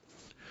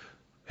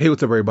Hey,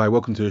 what's up, everybody?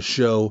 Welcome to the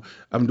show.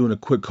 I'm doing a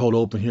quick cold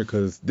open here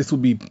because this will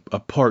be a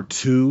part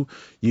two.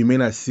 You may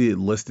not see it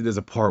listed as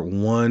a part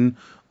one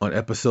on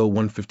episode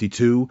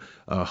 152,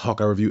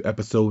 Hawkeye Review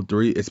episode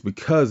 3. It's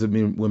because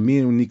when me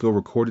and Nico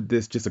recorded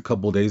this just a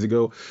couple of days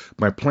ago,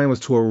 my plan was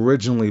to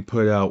originally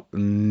put it out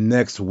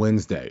next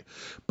Wednesday.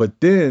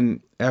 But then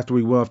after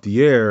we went off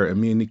the air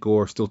and me and Nico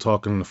are still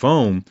talking on the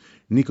phone,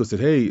 Nico said,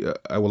 "Hey,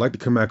 I would like to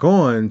come back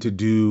on to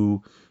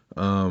do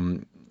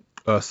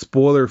a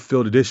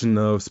spoiler-filled edition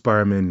of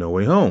Spider-Man No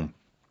Way Home."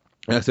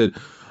 And I said,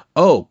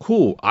 "Oh,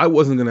 cool." I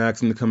wasn't gonna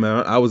ask him to come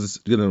out. I was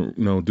just gonna,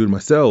 do it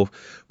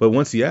myself. But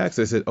once he asked,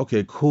 I said,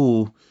 "Okay,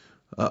 cool.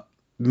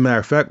 Matter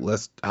of fact,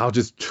 I'll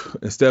just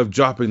instead of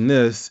dropping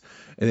this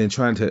and then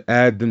trying to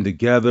add them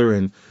together,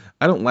 and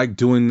I don't like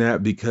doing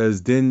that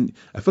because then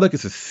I feel like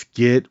it's a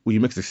skit when you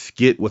mix a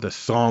skit with a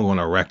song on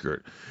a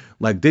record.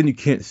 Like then you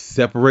can't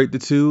separate the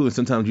two, and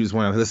sometimes you just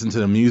want to listen to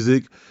the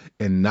music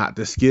and not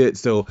the skit.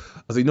 So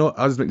I was like,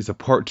 I'll just make this a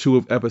part two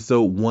of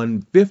episode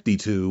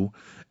 152,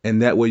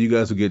 and that way you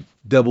guys will get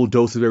double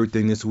dose of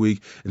everything this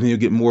week, and then you'll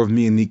get more of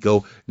me and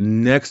Nico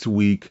next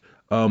week.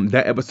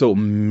 That episode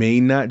may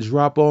not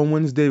drop on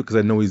Wednesday because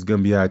I know he's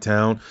gonna be out of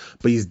town,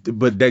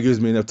 but that gives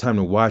me enough time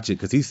to watch it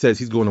because he says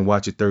he's going to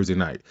watch it Thursday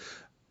night.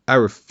 I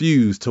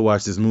refuse to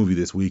watch this movie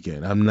this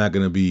weekend. I'm not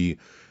gonna be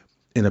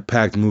in a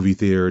packed movie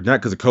theater, not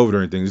because of COVID or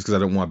anything, just because I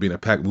don't want to be in a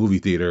packed movie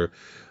theater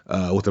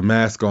with a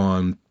mask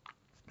on,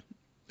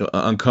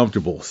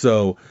 uncomfortable.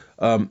 So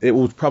it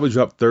will probably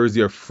drop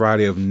Thursday or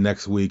Friday of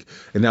next week,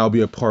 and that will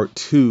be a part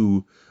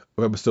two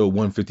of episode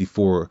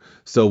 154.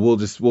 So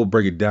we'll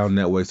break it down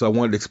that way. So I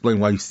wanted to explain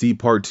why you see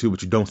part two,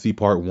 but you don't see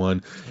part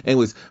one.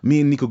 Anyways,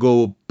 me and Nico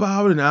go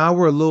about an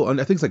hour, I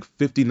think it's like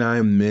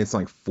 59 minutes,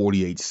 like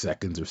 48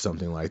 seconds or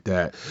something like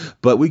that.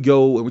 But we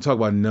go and we talk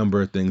about a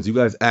number of things. You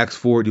guys ask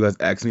for it. You guys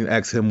ask me,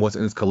 ask him what's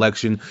in his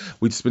collection.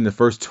 We spend the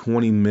first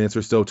 20 minutes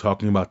or so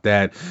talking about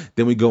that.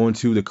 Then we go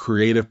into the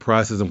creative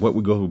process and what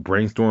we go through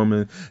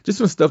brainstorming, just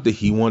some stuff that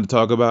he wanted to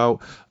talk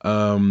about.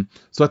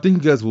 So I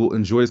think you guys will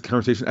enjoy this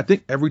conversation. I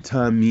think every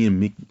time me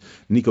and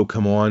Nico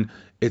come on,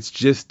 it's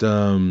just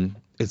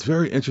it's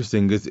very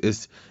interesting.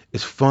 It's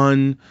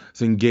fun.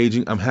 It's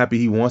engaging. I'm happy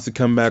he wants to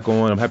come back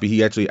on. I'm happy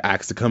he actually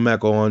asked to come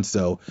back on.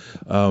 So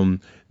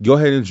go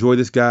ahead and enjoy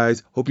this,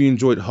 guys. Hope you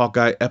enjoyed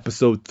Hawkeye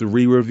episode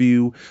 3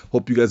 review.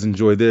 Hope you guys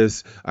enjoy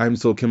this. I'm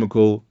So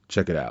Chemical.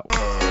 Check it out.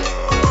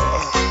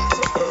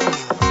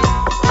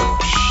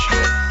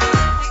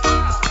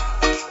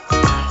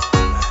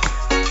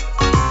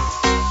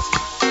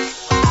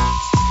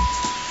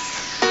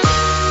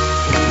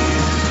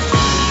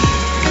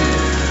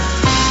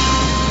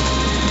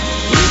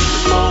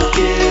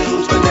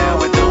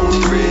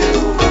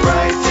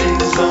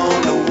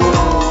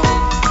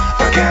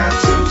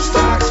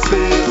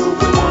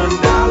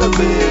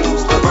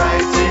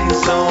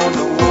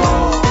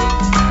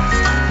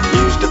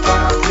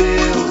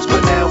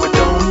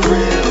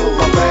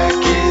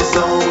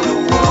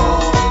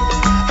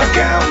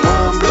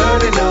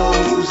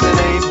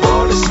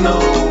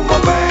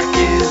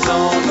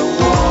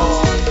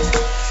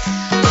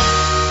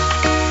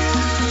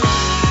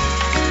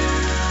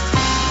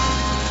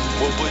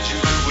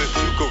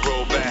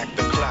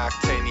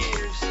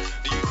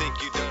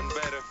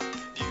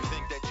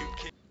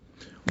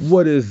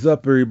 What is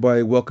up,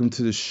 everybody? Welcome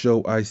to the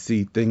show. I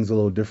see things a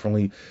little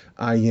differently.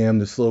 I am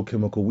the Slow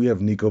Chemical. We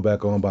have Nico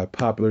back on by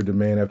popular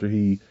demand after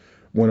he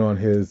went on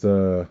his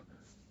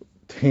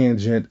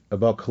tangent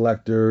about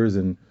collectors,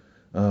 and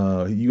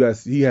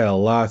he had a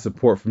lot of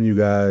support from you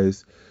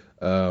guys.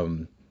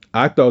 I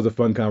thought it was a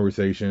fun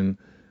conversation,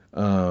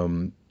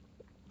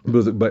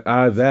 but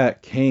out of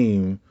that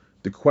came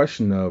the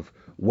question of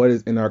what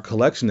is in our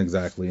collection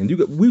exactly. And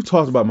we've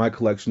talked about my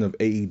collection of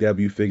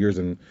AEW figures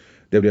and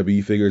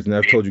WWE figures, and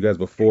I've told you guys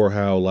before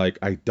how like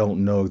I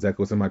don't know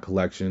exactly what's in my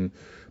collection,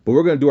 but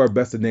we're gonna do our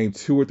best to name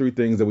 2 or 3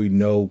 things that we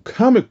know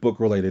comic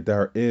book related that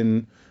are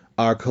in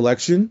our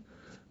collection.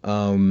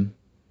 I'm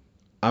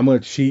gonna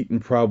cheat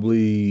and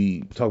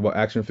probably talk about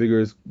action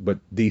figures, but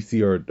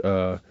DC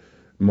or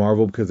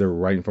Marvel because they're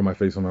right in front of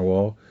my face on my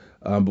wall.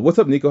 But what's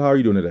up, Nico? How are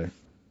you doing today?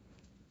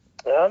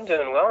 I'm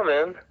doing well,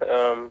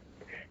 man.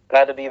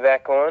 Glad to be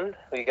back on.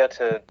 We got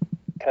to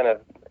kind of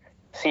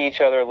see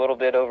each other a little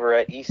bit over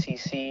at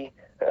ECC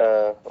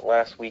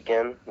last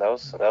weekend. That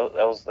was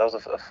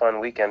a fun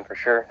weekend for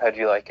sure. How'd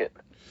you like it?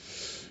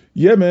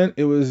 Yeah, man,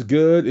 it was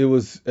good. It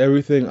was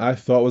everything I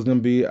thought it was gonna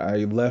be.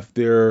 I left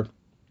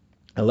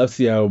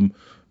Seattle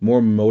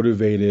more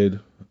motivated.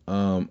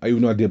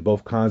 Even though I did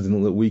both cons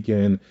in the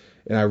weekend,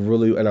 and I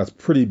was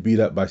pretty beat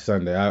up by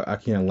Sunday. I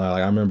can't lie.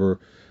 Like, I remember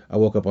I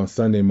woke up on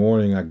Sunday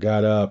morning. I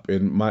got up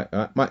and my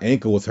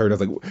ankle was hurt. I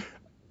was like,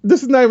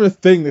 this is not even a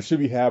thing that should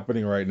be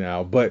happening right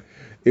now. But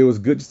it was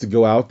good just to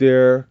go out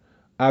there.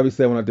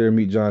 Obviously, I went out there and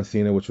meet John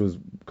Cena, which was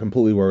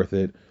completely worth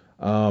it.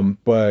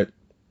 But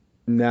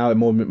now it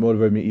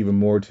motivated me even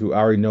more to. I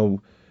already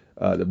know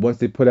that once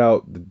they put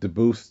out the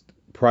boost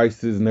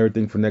prices and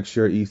everything for next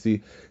year at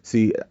EC,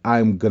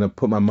 I'm gonna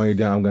put my money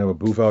down. I'm gonna have a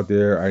booth out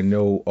there. I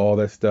know all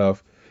that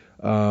stuff.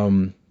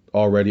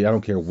 already. I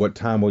don't care what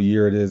time of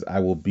year it is. I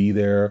will be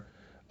there.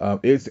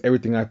 It's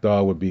everything I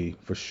thought it would be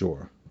for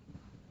sure.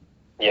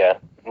 Yeah,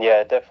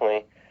 yeah,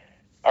 definitely.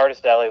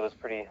 Artist Alley was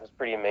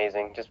pretty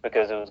amazing, just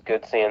because it was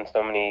good seeing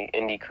so many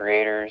indie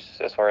creators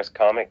as far as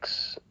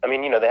comics. I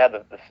mean, they had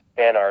the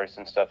fan artists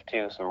and stuff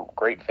too, some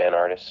great fan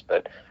artists,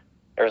 but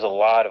there was a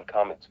lot of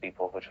comics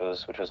people, which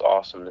was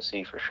awesome to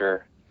see for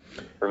sure,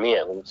 for me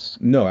at least.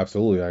 No,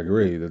 absolutely, I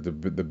agree. The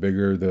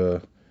bigger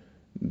the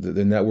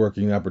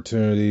networking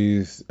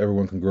opportunities,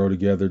 everyone can grow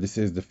together. This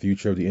is the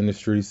future of the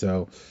industry,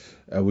 so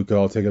we could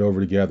all take it over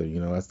together.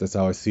 That's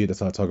how I see it.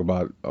 That's how I talk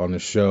about it on the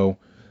show.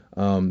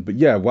 But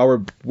yeah,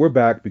 while we're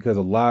back, because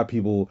a lot of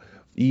people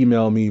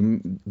email me,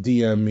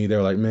 DM me,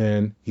 they're like,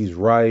 man, he's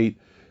right.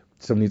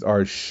 Some of these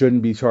artists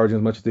shouldn't be charging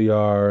as much as they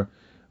are,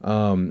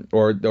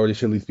 or they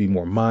should at least be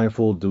more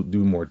mindful, do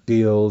more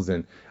deals.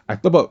 And I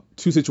thought about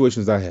two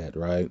situations I had,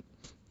 right,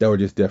 that were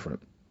just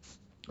different.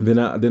 Then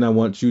I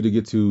want you to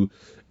get to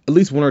at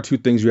least one or two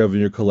things you have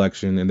in your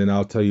collection, and then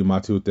I'll tell you my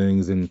two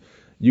things, and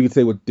you can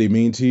say what they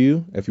mean to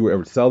you, if you were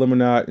ever to sell them or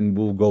not, and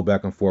we'll go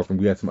back and forth. And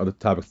we had some other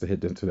topics to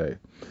hit today.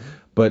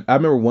 But I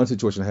remember one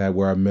situation I had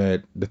where I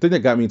met the thing that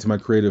got me into my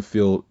creative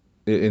field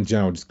in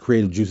general, just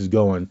creative juices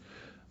going,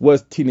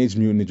 was Teenage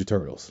Mutant Ninja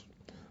Turtles.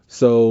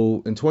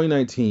 So in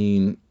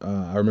 2019,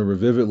 I remember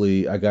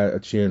vividly, I got a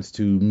chance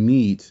to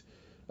meet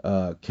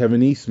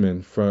Kevin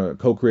Eastman, from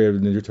co-creator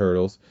of Ninja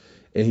Turtles,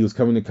 and he was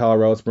coming to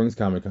Colorado Springs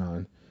Comic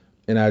Con,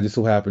 and I just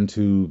so happened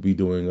to be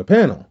doing a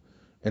panel.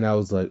 And I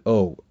was like,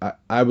 oh,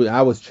 I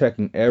was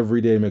checking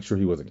every day, make sure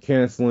he wasn't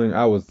canceling.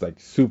 I was like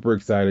super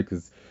excited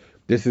because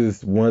this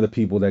is one of the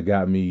people that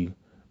got me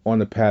on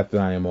the path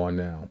that I am on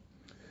now.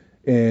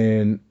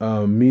 And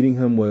meeting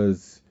him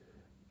was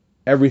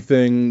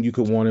everything you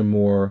could want and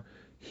more.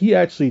 He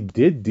actually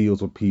did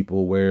deals with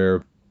people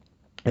where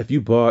if you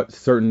bought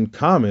certain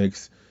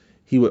comics,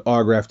 he would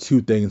autograph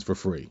two things for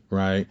free,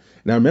 right?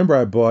 And I remember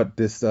I bought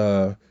this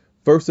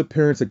first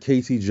appearance of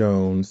Casey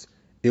Jones.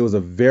 It was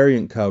a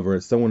variant cover.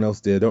 Someone else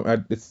did.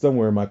 It's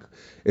somewhere in my.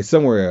 It's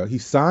somewhere. He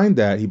signed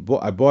that.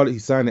 I bought it. He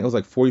signed it. It was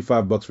like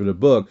 $45 for the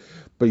book,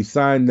 but he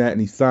signed that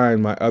and he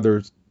signed my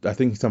other. I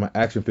think he signed my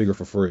action figure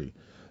for free.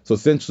 So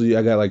essentially,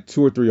 I got like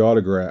two or three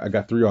autographs. I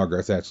got three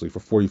autographs actually for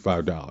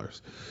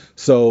 $45.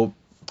 So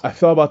I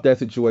felt about that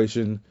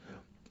situation.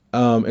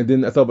 And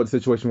then I thought about the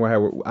situation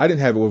where I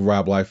didn't have it with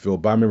Rob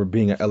Liefeld, but I remember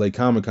being at LA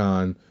Comic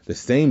Con the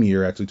same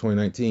year, actually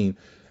 2019.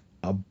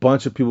 A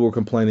bunch of people were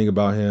complaining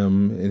about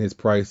him and his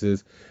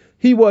prices.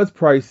 He was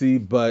pricey,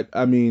 but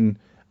I mean,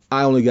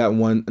 I only got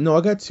one. No,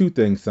 I got two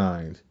things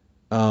signed.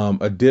 A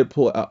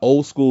Deadpool, a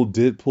old school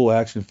Deadpool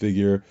action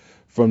figure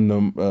from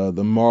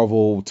the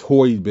Marvel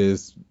Toy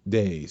Biz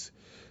days.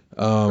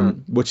 Hmm.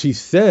 Which he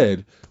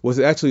said was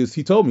actually,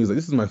 he told me, he was like,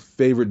 this is my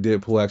favorite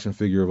Deadpool action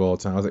figure of all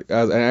time. I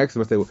asked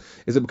him, I said, well,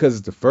 is it because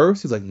it's the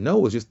first? He's like,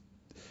 no, it's just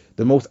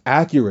the most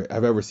accurate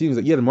I've ever seen. He's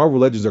like, yeah, the Marvel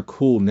Legends are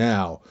cool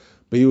now.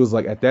 But he was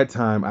like, at that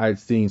time, I had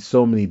seen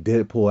so many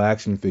Deadpool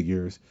action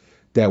figures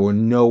that were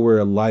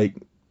nowhere like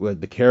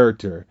the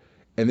character.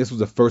 And this was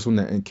the first one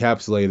that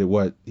encapsulated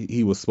what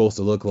he was supposed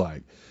to look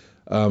like.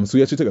 So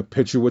he actually took a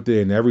picture with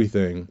it and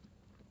everything.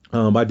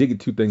 I did get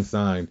two things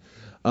signed.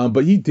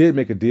 But he did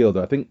make a deal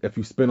though. I think if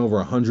you spend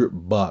over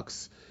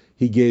 $100,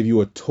 he gave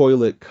you a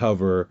toilet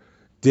cover,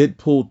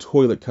 Deadpool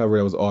toilet cover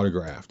that was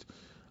autographed.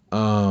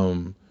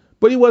 Um,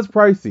 but he was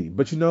pricey.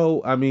 But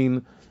I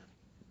mean,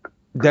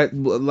 that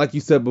like you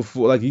said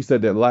before, like you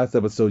said that last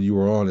episode you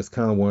were on, it's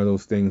kind of one of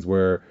those things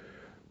where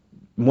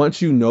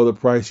once you know the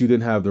price, you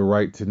didn't have the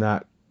right to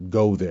not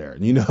go there.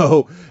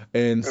 And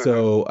Hmm.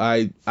 so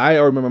I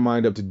already made my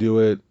mind up to do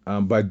it,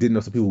 but I didn't know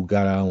some people who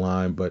got out of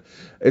line. But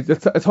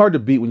it's hard to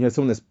beat when you have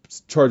someone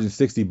that's charging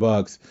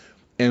 $60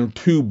 and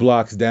two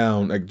blocks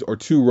down, like, or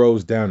two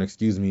rows down,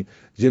 excuse me,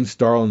 Jim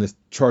Starlin is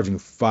charging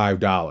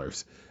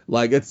 $5.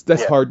 Like that's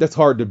Yeah. hard. That's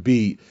hard to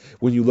beat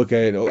when you look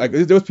at it. Like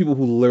there's people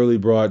who literally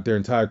brought their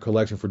entire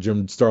collection for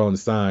Jim Starlin to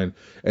sign,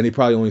 and they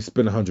probably only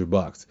spent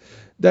 $100.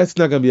 That's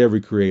not gonna be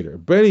every creator.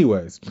 But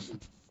anyways,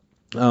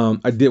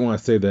 I did want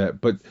to say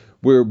that, but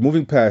we're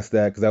moving past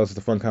that because that was just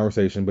a fun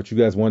conversation. But you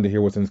guys wanted to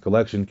hear what's in this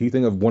collection. Can you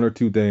think of one or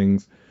two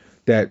things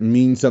that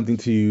mean something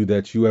to you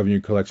that you have in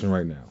your collection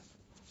right now?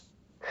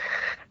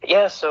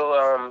 Yeah.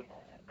 So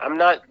I'm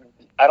not.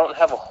 I don't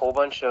have a whole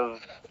bunch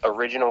of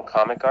original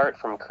comic art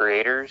from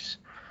creators,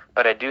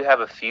 but I do have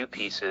a few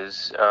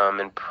pieces,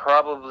 and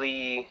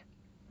probably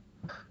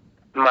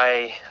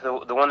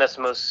the one that's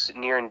most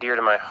near and dear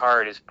to my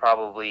heart is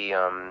probably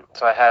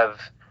so I have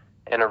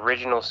an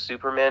original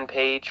Superman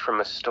page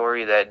from a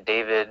story that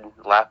David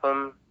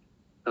Lapham,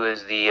 who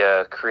is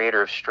the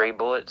creator of Stray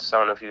Bullets. I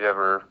don't know if you've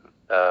ever.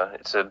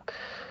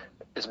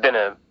 It's been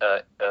a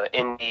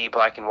indie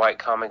black and white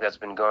comic that's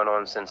been going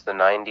on since the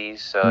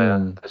 '90s.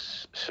 Hmm.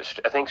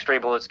 I think Stray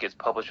Bullets gets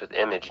published with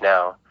Image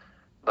now,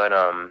 but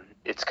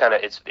it's kind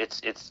of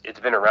it's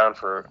been around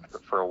for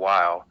a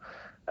while.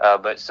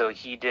 But so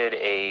he did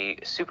a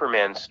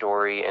Superman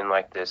story in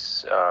like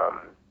this uh,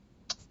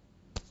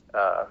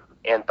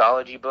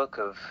 anthology book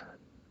of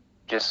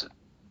just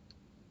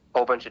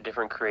whole bunch of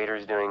different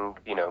creators doing,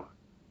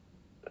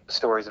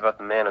 stories about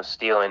the Man of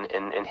Steel,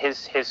 and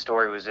his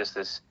story was just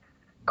this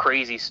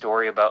crazy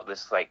story about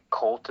this like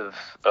cult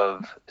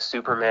of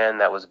Superman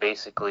that was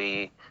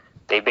basically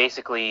they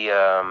basically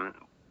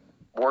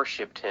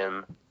worshipped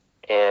him,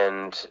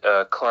 and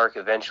Clark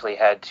eventually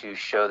had to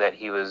show that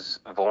he was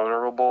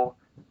vulnerable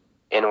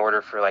in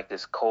order for like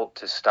this cult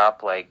to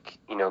stop like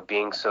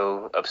being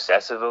so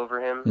obsessive over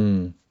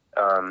him.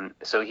 Mm.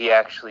 So he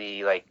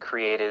actually like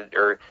created,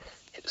 or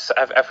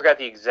I forgot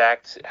the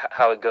exact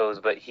how it goes,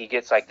 but he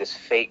gets like this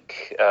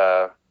fake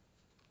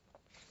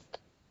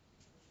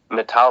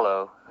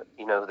Metallo,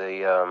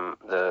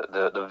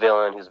 the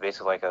villain who's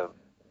basically like a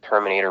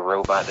Terminator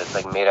robot that's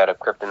like made out of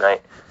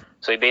kryptonite.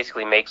 So he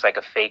basically makes like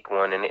a fake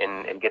one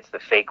and gets the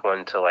fake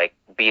one to like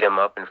beat him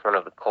up in front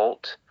of the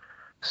cult,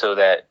 so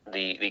that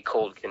the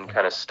cult can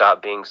kind of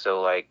stop being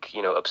so like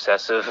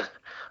obsessive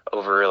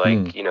over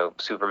like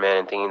Superman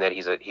and thinking that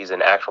he's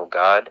an actual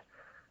god.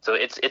 So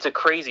it's a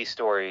crazy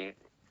story.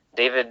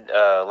 David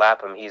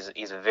Lapham,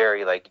 he's a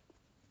very like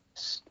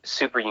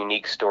super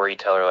unique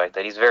storyteller like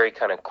that. He's very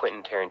kind of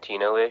Quentin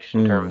Tarantino-ish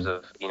in terms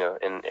of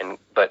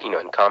but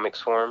in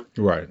comics form.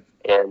 Right.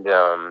 And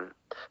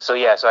so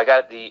yeah, so I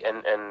got the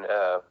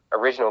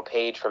original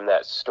page from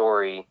that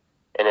story,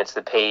 and it's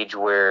the page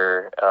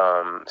where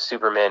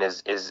Superman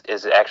is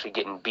actually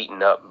getting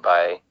beaten up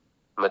by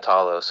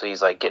Metallo. So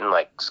he's like getting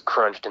like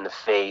crunched in the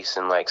face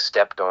and like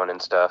stepped on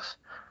and stuff.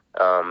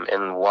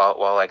 And while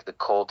like the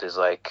cult is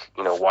like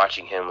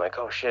watching him like,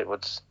 oh shit,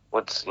 what's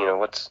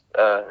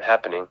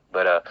happening?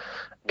 But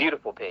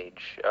beautiful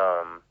page.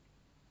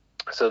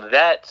 So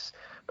that's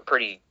a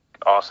pretty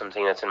awesome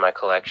thing that's in my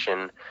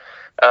collection.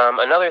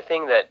 Another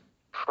thing that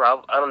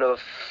I don't know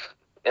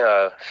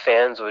if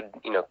fans would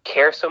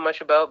care so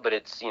much about, but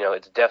it's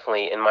it's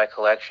definitely in my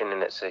collection,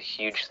 and it's a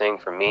huge thing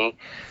for me.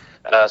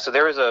 So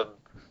there was a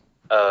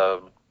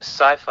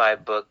sci-fi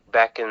book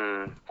back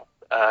in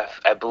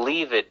I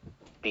believe it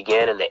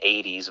began in the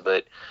 80s,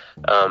 but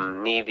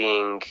me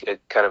being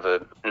kind of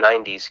a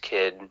 90s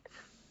kid,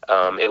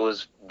 it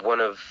was one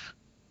of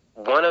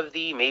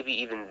the, maybe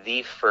even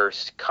the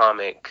first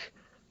comic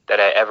that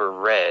I ever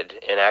read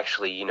and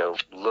actually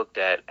looked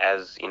at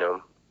as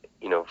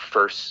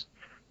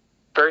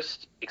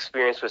first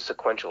experience with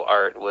sequential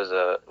art was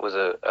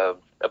a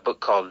book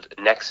called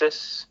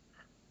Nexus.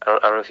 I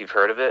don't know if you've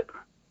heard of it.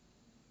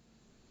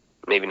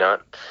 Maybe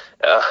not.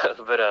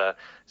 But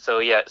so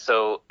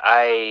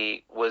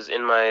I was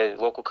in my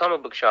local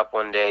comic book shop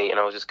one day, and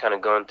I was just kind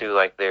of going through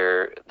like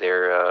their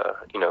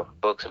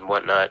books and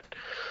whatnot.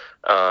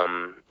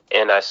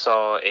 And I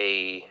saw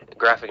a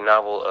graphic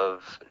novel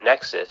of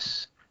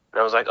Nexus, and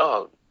I was like,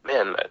 oh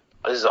man,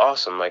 this is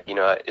awesome. Like,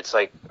 it's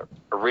like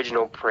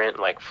original print,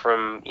 like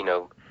from,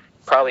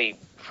 probably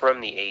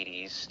from the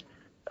 80s.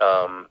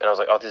 And I was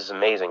like, oh, this is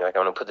amazing. Like,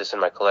 I'm going to put this in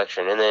my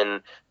collection. And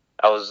then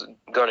I was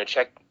going to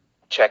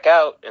check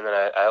out, and then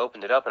I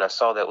opened it up, and I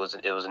saw that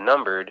it was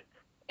numbered,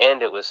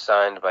 and it was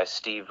signed by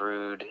Steve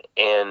Rude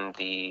and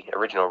the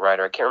original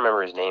writer. I can't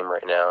remember his name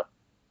right now,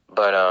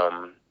 but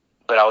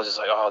I was just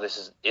like, oh,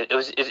 it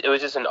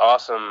was just an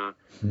awesome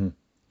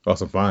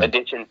awesome find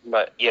addition.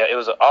 But yeah, it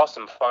was an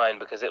awesome find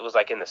because it was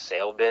like in the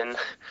sale bin,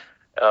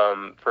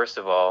 first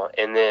of all,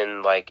 and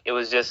then like it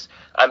was just,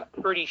 I'm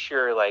pretty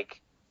sure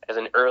like as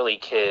an early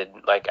kid,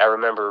 like I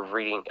remember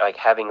reading, like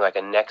having like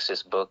a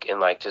Nexus book and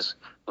like just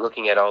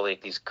looking at all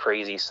like these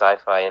crazy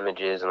sci-fi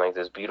images and like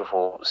this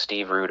beautiful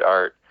Steve Rude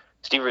art.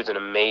 Steve Rude's an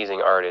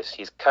amazing artist.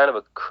 He's kind of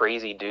a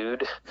crazy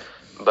dude,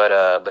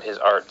 but his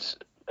art's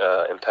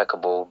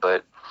impeccable.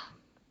 But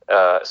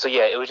so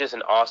yeah, it was just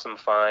an awesome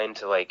find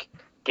to like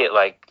get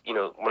like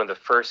one of the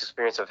first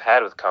experience I've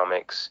had with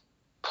comics,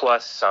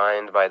 plus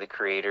signed by the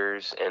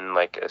creators, and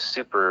like a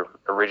super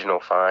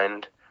original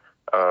find.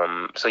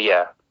 So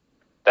yeah,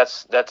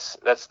 that's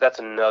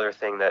another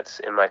thing that's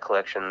in my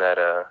collection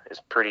that is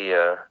pretty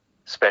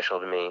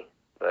special to me.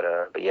 But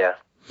yeah.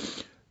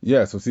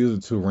 Yeah, so see, those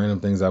are two random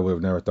things I would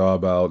have never thought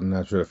about, and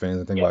not sure the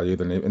fans think about it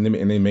either, and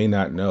they may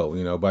not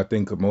know, but I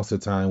think most of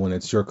the time when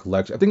it's your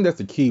collection, I think that's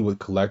the key with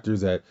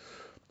collectors, that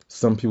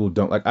some people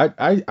don't like.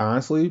 I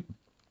honestly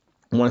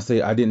want to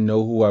say I didn't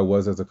know who I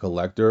was as a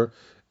collector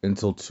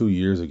until 2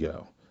 years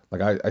ago.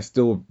 Like I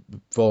still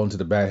fall into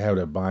the bad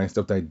habit of buying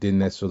stuff that I didn't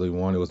necessarily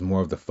want. It was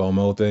more of the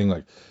FOMO thing,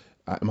 like,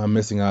 am I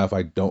missing out if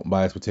I don't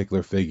buy this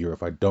particular figure,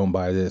 if I don't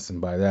buy this and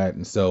buy that?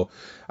 And so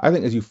I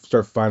think as you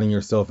start finding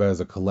yourself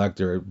as a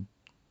collector,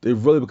 it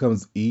really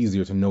becomes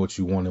easier to know what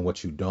you want and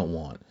what you don't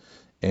want.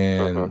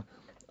 And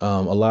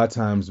a lot of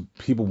times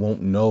people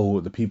won't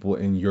know the people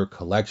in your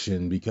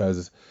collection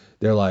because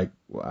they're like,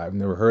 well, I've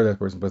never heard of that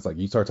person. But it's like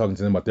you start talking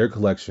to them about their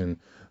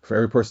collection. For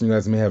every person you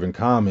guys may have in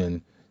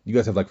common, you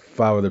guys have like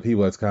 5 other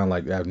people that's kind of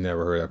like, I've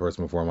never heard of that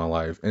person before in my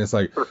life. And it's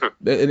like,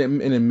 and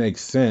it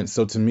makes sense.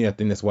 So to me, I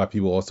think that's why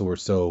people also were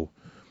so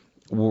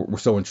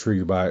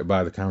intrigued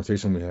by the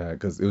conversation we had,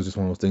 because it was just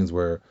one of those things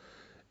where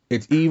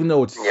it's, even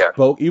though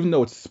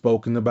it's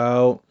spoken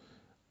about,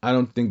 I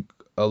don't think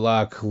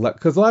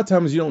because a lot of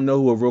times you don't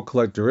know who a real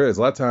collector is.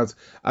 A lot of times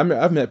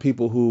I've met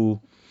people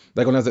who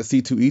like when I was at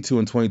C2E2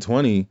 in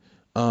 2020,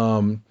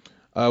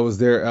 I was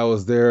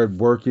there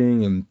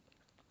working, and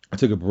I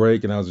took a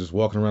break, and I was just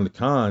walking around the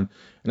con,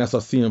 and I saw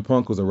CM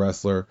Punk was a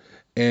wrestler,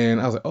 and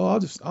I was like, oh,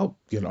 I'll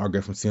get an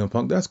autograph from CM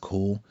Punk. That's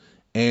cool.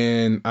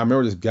 And I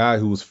remember this guy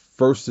who was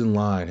first in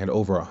line had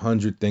over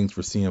 100 things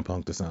for CM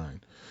Punk to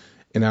sign.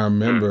 And I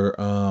remember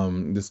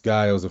this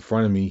guy that was in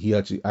front of me.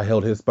 I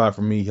held his spot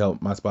for me, he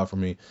held my spot for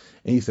me,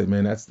 and he said,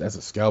 "Man, that's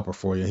a scalper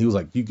for you." And he was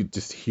like, you could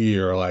just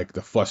hear like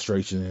the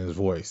frustration in his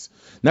voice,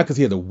 not because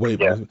he had to wait,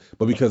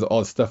 but because of all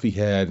the stuff he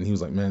had. And he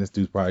was like, "Man, this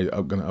dude's probably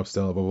gonna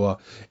upsell, blah blah blah."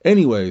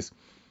 Anyways,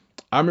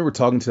 I remember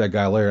talking to that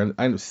guy later.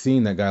 I ended up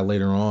seeing that guy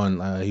later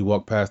on. He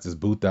walked past this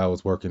booth that I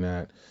was working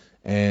at,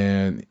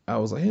 and I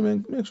was like, "Hey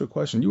man, let me ask you a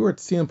question. You were at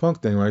the CM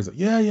Punk thing, right?" He's like,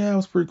 "Yeah, it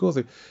was pretty cool." I was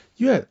like,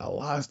 "You had a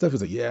lot of stuff."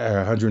 He's like, "Yeah,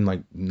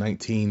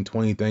 119,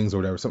 20 things or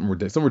whatever, some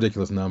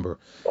ridiculous number."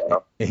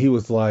 And he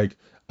was like,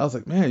 "I was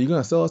like, man, you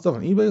gonna sell that stuff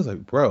on eBay?" He's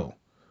like, "Bro,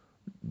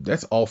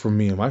 that's all for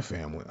me and my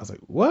family." I was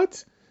like,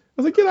 "What?"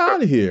 I was like, "Get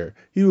out of here."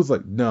 He was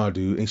like, "No,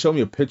 dude," and he showed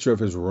me a picture of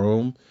his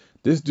room.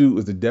 This dude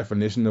is the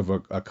definition of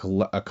a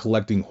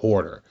collecting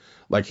hoarder.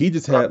 Like he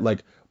just had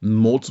like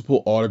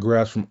multiple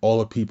autographs from all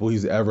the people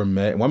he's ever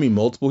met. And when I mean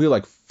multiple, he had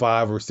like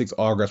 5 or 6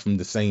 autographs from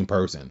the same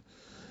person.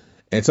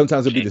 And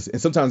sometimes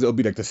it'll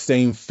be like the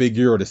same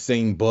figure or the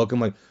same book. I'm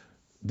like,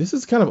 this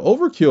is kind of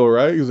overkill,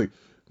 right? He was like,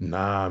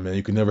 "Nah, man,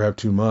 you can never have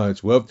too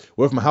much. Well,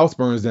 what if my house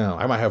burns down?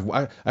 I might have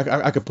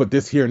I could put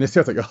this here and this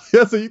here." It's like, oh,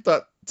 yeah, so you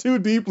thought too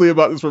deeply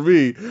about this for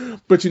me.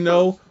 But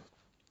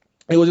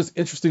it was just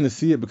interesting to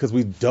see it because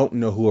we don't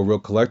know who a real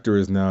collector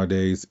is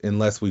nowadays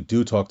unless we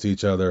do talk to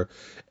each other,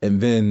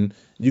 and then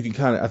you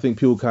can I think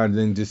people kind of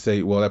then just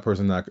say, well, that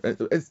person not,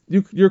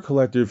 you're a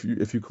collector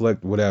if you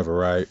collect whatever,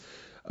 right?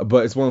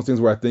 But it's one of those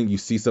things where I think you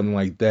see something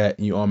like that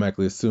and you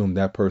automatically assume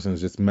that person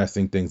is just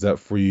messing things up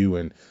for you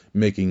and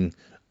making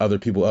other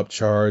people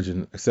upcharge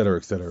and et cetera,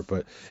 et cetera.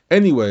 But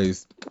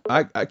anyways,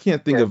 I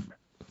can't think of.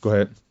 Go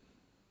ahead.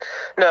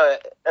 No,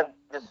 I'm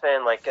just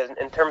saying, like,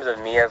 in terms of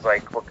me as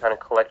like what kind of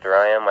collector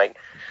I am, like,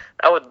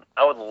 I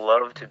would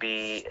love to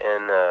be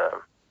an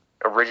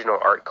original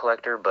art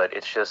collector, but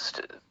it's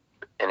just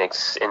an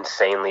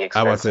insanely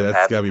expensive. I would say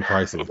that's gotta be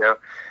pricey. You know,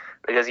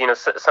 because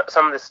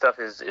some of this stuff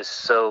is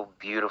so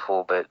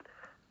beautiful, but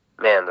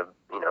man,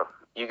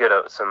 you get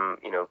some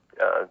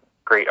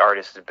great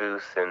artist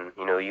booth, and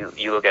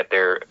you look at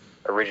their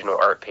original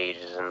art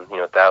pages, and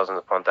thousands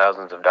upon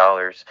thousands of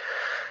dollars,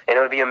 and it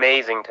would be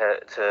amazing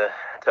to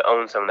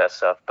own some of that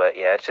stuff. But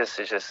yeah, it's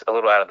just a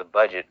little out of the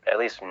budget, at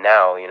least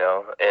now,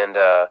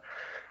 and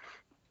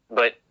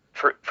but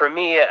for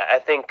me, I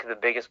think the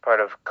biggest part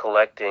of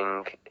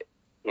collecting,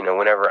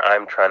 whenever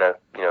I'm trying to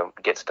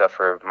get stuff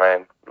for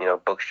my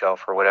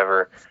bookshelf or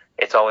whatever,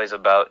 it's always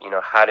about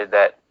how did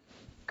that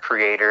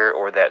creator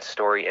or that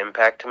story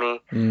impact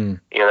me.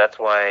 That's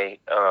why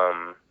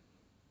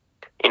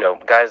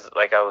guys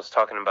like I was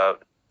talking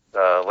about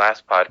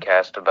last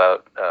podcast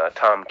about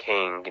Tom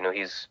King.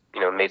 He's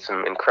made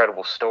some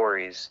incredible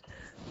stories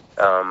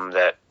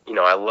that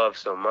I love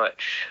so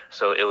much.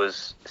 So it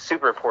was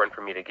super important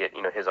for me to get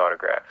his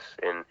autographs,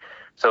 and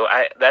so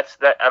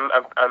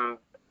I'm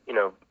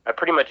I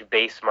pretty much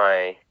base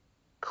my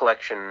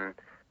collection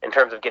in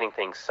terms of getting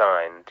things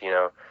signed,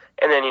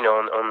 and then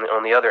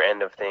on the other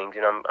end of things,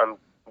 I'm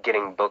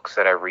getting books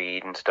that I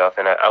read and stuff,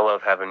 and I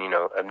love having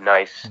a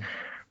nice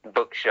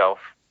bookshelf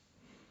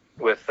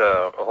with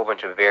a whole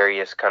bunch of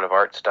various kind of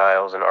art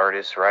styles and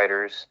artists,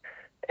 writers,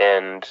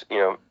 and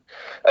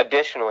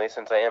additionally,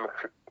 since I am a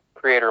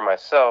creator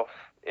myself,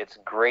 it's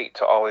great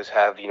to always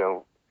have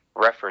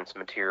reference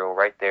material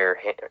right there,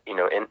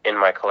 in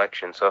my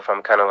collection. So if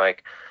I'm kind of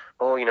like,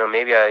 oh,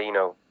 maybe I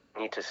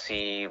need to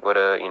see what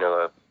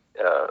a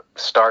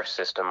star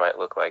system might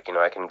look like,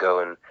 I can go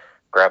and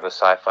grab a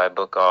sci-fi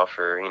book off,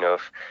 or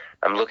if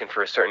I'm looking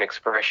for a certain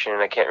expression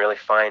and I can't really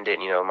find it,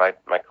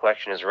 my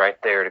collection is right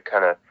there to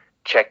kind of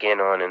check in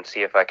on and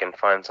see if I can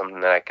find something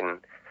that I can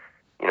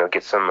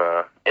get some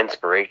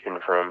inspiration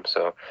from.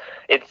 So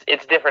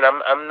it's different.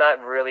 I'm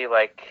not really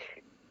like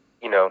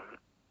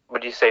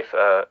would you say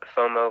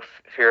FOMO,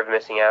 fear of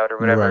missing out or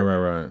whatever.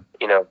 Right.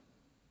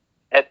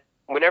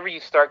 Whenever you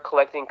start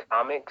collecting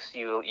comics,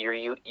 you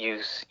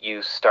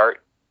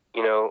start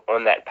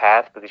on that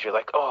path because you're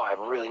like, oh, I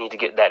really need to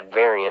get that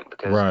variant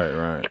because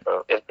right.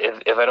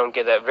 If I don't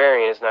get that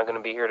variant, it's not going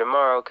to be here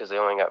tomorrow because they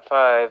only got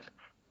 5.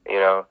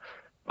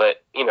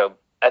 But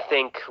I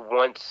think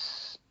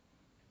once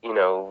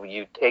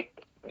you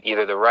take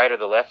either the right or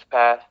the left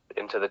path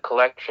into the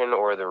collection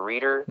or the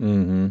reader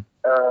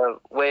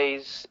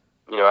ways,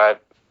 I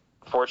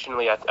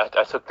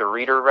took the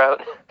reader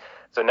route.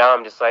 So now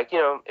I'm just like,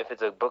 if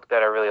it's a book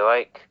that I really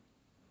like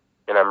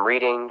and I'm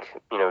reading,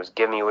 just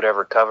give me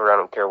whatever cover. I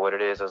don't care what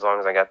it is as long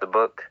as I got the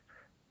book.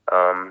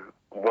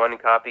 One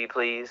copy,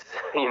 please.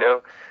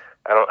 I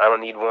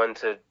don't need one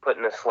to put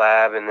in a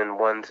slab and then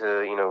one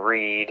to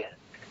read.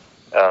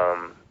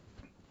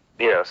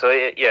 So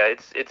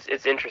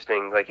it's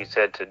interesting, like you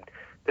said, to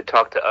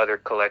talk to other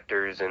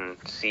collectors and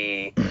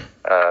see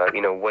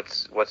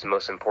what's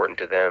most important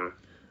to them.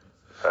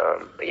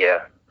 But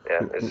yeah.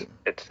 Yeah,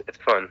 it's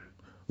fun,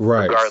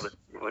 Right. regardless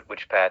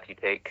which path you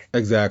take.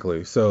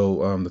 Exactly.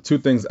 So the two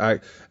things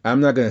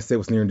I'm not gonna say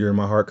what's near and dear to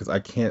my heart because I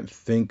can't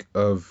think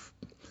of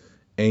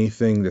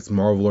anything that's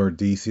Marvel or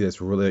DC that's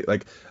really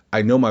like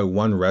I know my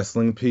one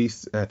wrestling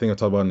piece. And I think I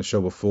talked about it in the show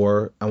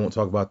before. I won't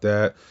talk about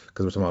that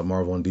because we're talking about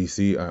Marvel and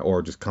DC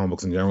or just comic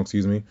books in general.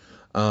 Excuse me.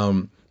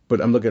 Um,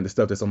 but I'm looking at the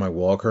stuff that's on my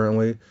wall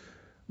currently.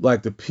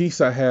 Like the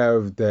piece I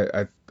have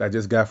that I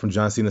just got from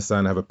John Cena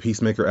signed. I have a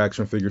Peacemaker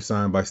action figure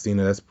signed by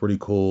Cena. That's pretty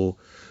cool.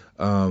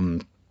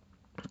 Um,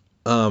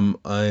 and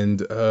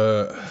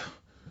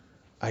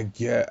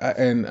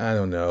and I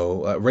don't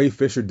know. Ray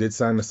Fisher did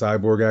sign the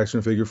Cyborg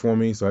action figure for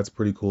me, so that's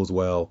pretty cool as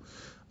well.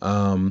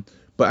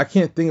 But I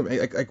can't think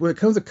of like when it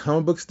comes to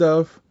comic book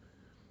stuff,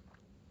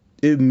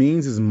 it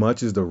means as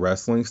much as the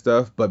wrestling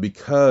stuff. But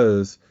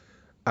because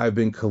I've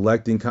been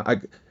collecting,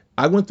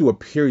 I went through a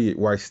period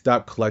where I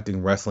stopped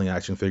collecting wrestling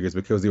action figures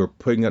because they were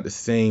putting out the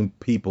same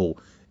people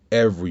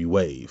every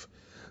wave.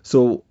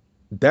 So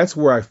that's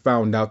where I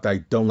found out that I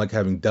don't like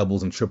having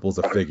doubles and triples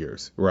of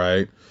figures,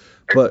 right?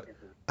 But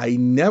I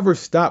never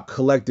stopped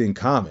collecting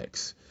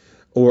comics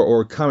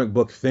or comic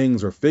book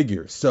things or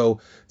figures. So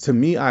to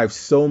me, I have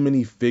so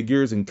many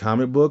figures and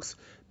comic books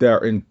that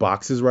are in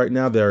boxes right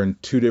now that are in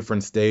two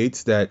different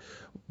states that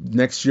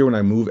next year when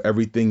I move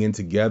everything in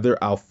together,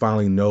 I'll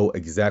finally know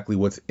exactly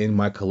what's in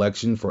my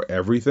collection for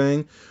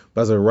everything.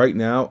 But as of right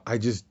now, I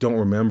just don't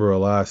remember a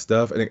lot of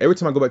stuff. And every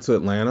time I go back to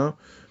Atlanta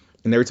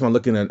and every time I'm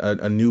looking at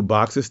a new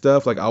box of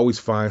stuff, like I always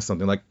find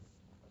something like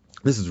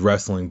this is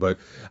wrestling, but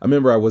I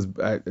remember I was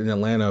in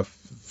Atlanta a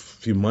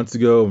few months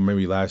ago, or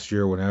maybe last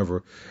year or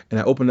whenever, and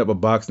I opened up a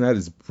box and I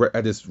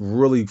had this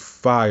really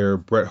fire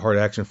Bret Hart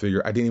action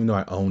figure. I didn't even know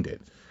I owned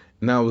it,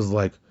 and I was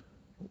like,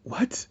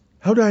 "What?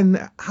 How did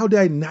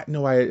I not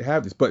know I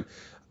have this?" But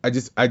I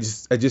just one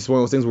of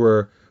those things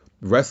where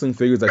wrestling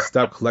figures I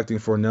stopped collecting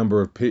for a number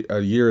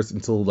of years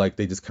until like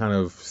they just kind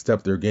of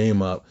stepped their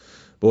game up.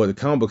 But with the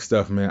comic book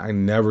stuff, man, I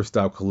never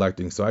stopped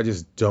collecting, so I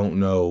just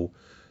don't know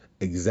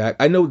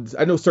I know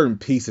certain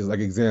pieces. Like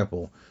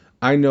example,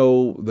 I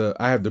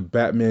have the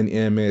Batman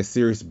animated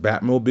series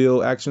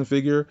Batmobile action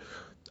figure.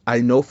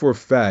 I know for a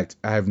fact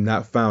I have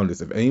not found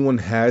this. If anyone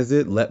has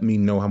it, let me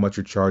know how much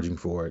you're charging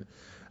for it.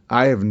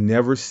 I have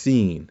never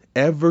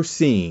ever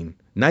seen,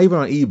 not even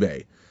on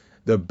eBay,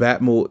 not the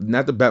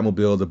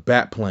Batmobile, the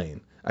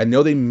Batplane. I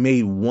know they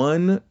made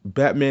one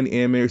Batman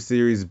animated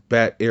series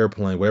Bat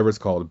airplane, whatever it's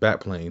called,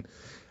 Batplane.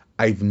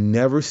 I've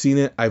never seen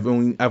it. I've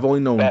only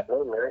known,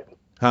 Batwing, right?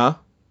 huh?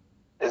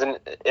 Isn't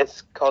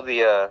it's called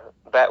the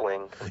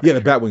Batwing? I'm Yeah, pretty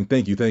the sure. Batwing.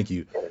 Thank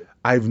you.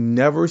 I've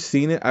never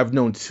seen it. I've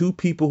known two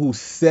people who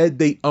said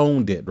they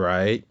owned it,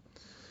 right?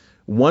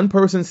 One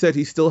person said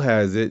he still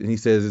has it, and he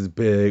says it's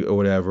big or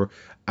whatever.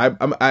 I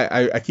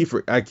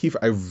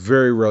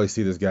very rarely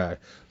see this guy.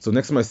 So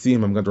next time I see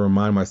him, I'm going to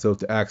remind myself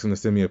to ask him to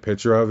send me a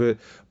picture of it.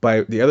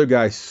 But the other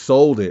guy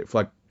sold it for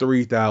like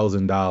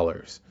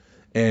 $3,000,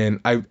 and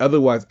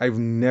I've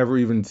never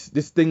even.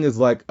 This thing is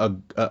like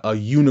a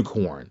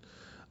unicorn.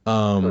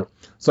 Hmm.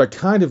 So I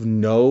kind of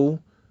know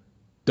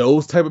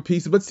those type of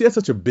pieces. But see, that's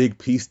such a big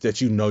piece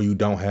that you know you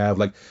don't have.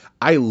 Like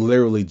I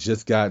literally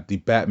just got the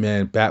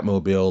Batman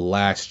Batmobile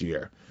last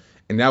year,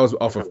 and that was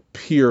off of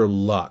pure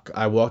luck.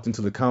 I walked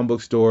into the comic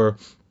book store,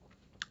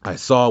 I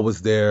saw it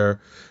was there,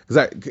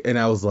 and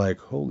I was like,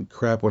 holy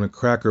crap, on a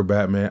cracker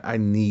Batman, I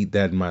need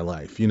that in my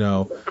life, you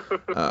know.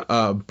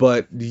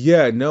 But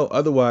yeah, no.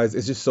 Otherwise,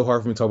 it's just so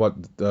hard for me to talk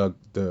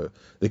about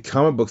the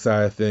comic book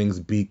side of things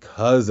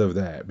because of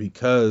that.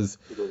 Because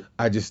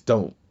I just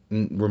don't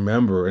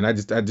remember, and I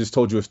just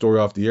told you a story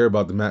off the air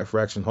about the Matt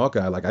Fraction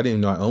Hawkeye. Like I didn't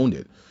even know I owned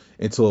it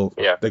until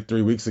Yeah. like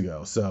 3 weeks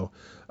ago. So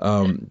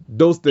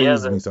those Yeah.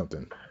 things mean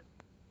something.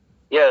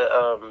 Yeah.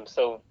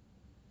 So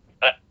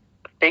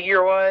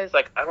figure wise,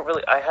 like I don't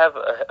really. I have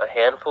a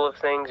handful of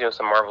things.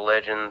 Some Marvel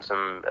Legends,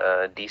 some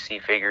DC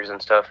figures and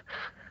stuff.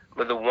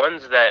 But the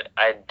ones that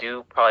I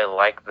do probably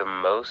like the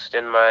most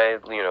in my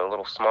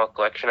little small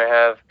collection I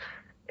have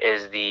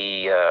is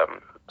the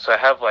so I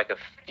have like a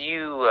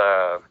few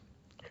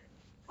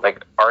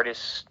like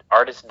artist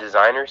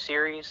designer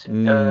series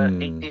Mm.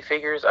 DC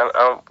figures. I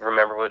don't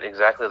remember what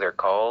exactly they're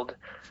called,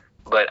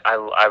 but I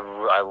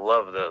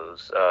love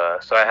those.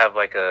 So I have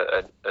like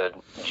a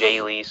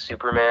Jay Lee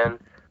Superman.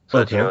 So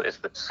it's Okay. it's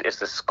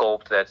the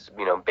sculpt that's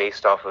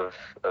based off of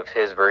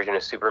his version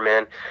of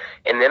Superman,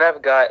 and then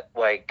I've got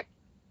like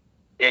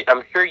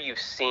I'm sure you've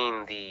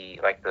seen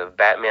the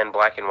Batman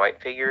black and white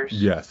figures.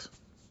 Yes.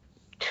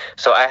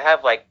 So I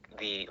have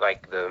the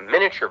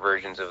miniature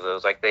versions of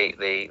those. Like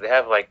they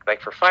have like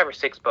for $5 or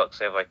 $6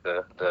 they have like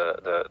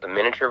the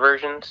miniature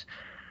versions.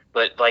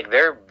 But like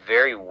they're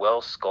very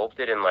well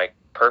sculpted and like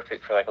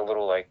perfect for like a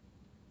little like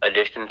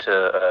addition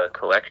to a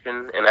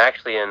collection. And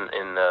actually in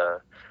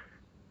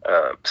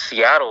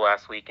Seattle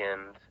last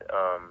weekend,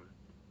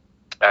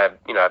 I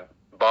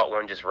bought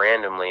one just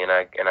randomly, and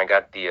I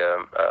got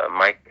the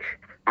Mike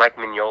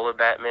Mignola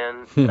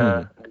Batman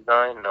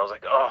design, and I was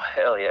like, oh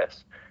hell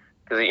yes,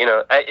 because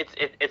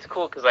it's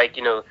cool because like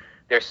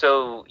they're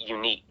so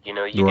unique. You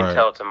can Right.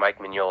 tell it's a Mike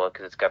Mignola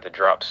because it's got the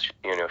drops,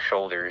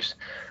 shoulders.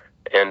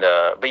 And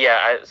but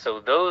yeah, so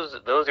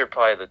those are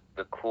probably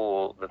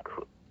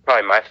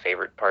probably my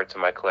favorite parts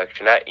of my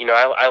collection.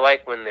 I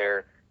like when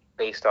they're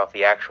based off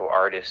the actual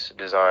artist's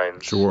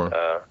designs. Sure.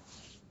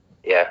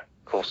 Yeah,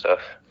 cool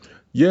stuff.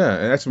 Yeah,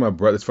 and actually, my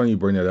brother. It's funny you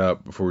bring that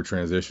up before we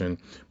transition.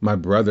 My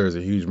brother is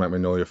a huge Mike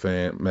Mignola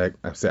fan.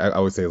 I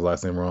always say his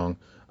last name wrong.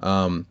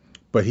 Um,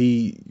 but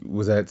he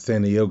was at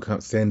San Diego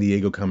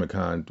Comic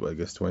Con, I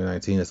guess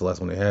 2019. That's the last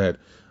one they had.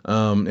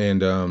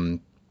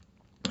 And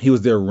he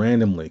was there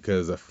randomly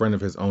because a friend of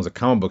his owns a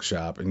comic book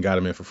shop and got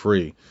him in for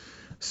free.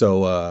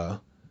 So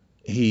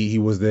he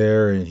was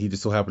there, and he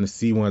just so happened to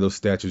see one of those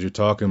statues you're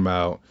talking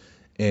about,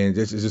 and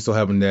it just so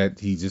happened that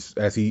he just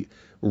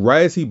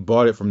right as he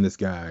bought it from this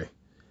guy,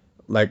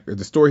 like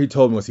the story he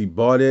told me was he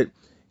bought it,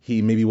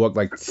 he maybe walked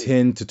like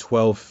 10 to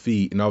 12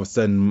 feet, and all of a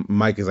sudden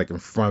Mike is like in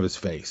front of his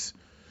face,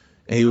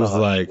 and he was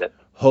Oh like, shit.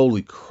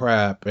 holy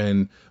crap.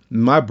 And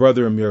my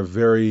brother and me are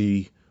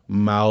very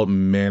mild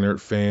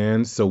mannered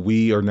fans, so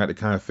we are not the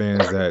kind of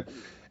fans that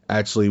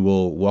actually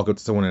will walk up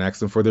to someone and ask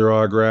them for their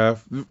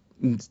autograph. Let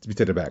me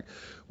take it back.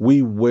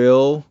 We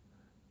will,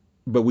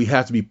 but we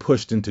have to be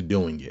pushed into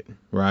doing it,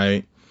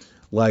 right?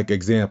 Like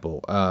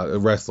example, a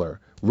wrestler,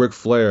 Ric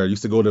Flair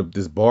used to go to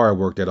this bar I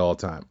worked at all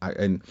the time.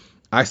 And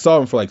I saw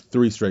him for like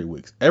 3 straight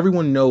weeks.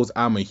 Everyone knows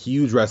I'm a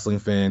huge wrestling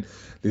fan.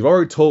 They've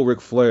already told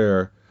Ric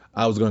Flair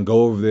I was gonna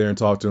go over there and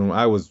talk to him.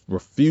 I was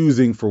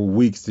refusing for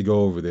weeks to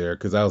go over there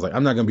because I was like,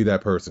 I'm not gonna be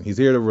that person. He's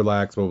here to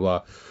relax, blah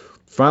blah.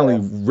 Finally,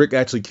 Yeah. Rick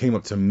actually came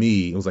up to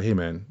me. He was like, "Hey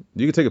man,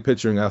 you can take a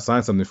picture and I'll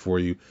sign something for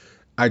you.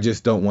 I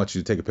just don't want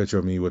you to take a picture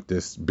of me with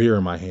this beer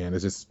in my hand.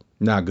 It's just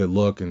not a good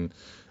look and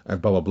blah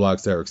blah blah, et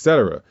cetera, et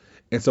cetera."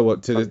 And so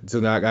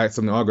I got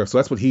something autographed. So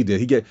that's what he did.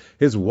 He get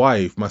his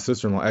wife, my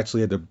sister-in-law,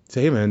 actually had to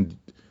say, "Hey man,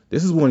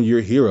 this is one of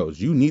your heroes.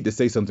 You need to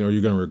say something or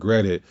you're gonna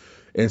regret it."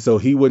 And so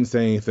he wouldn't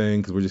say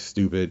anything because we're just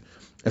stupid.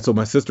 And so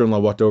my sister-in-law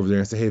walked over there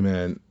and said, "Hey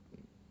man,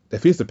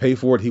 if he has to pay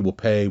for it, he will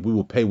pay. We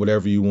will pay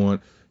whatever you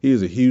want." He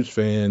is a huge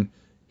fan.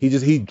 He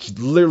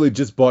literally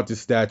just bought this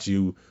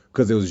statue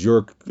because it was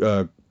your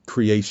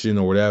creation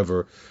or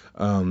whatever.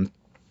 Um,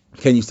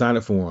 can you sign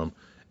it for him?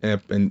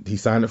 And he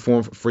signed it for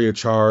him for free of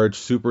charge.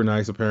 Super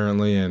nice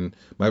apparently, and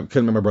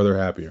couldn't make my brother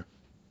happier.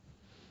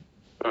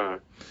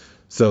 Mm.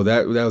 So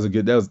that was a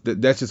good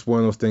that's just one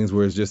of those things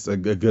where it's just a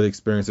good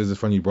experience. It's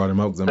just funny you brought him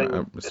up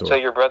because So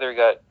your brother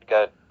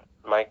got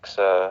Mike's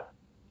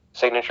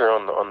signature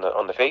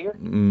on the figure?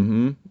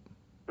 mm-hmm.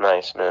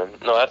 Nice, man.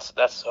 No, that's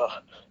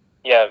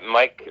yeah.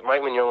 Mike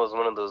Mignola is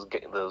one of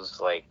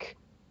those like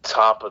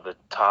top of the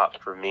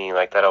top for me.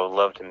 Like that, I would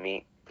love to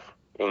meet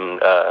and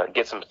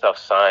get some stuff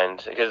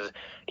signed because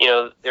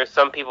there's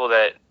some people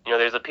that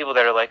there's the people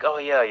that are like, oh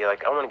yeah, you're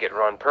like I want to get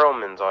Ron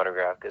Perlman's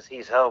autograph because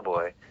he's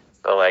Hellboy,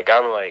 but like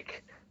I'm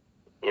like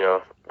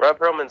Ron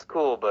Perlman's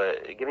cool,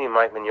 but give me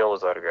Mike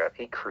Mignola's autograph.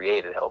 He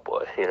created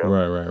Hellboy.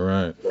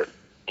 Right. But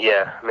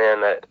yeah,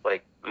 man, that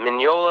like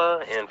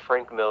Mignola and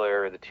Frank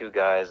Miller are the two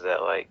guys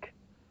that like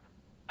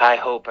I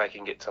hope I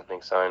can get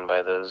something signed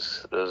by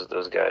those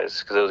guys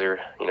because those are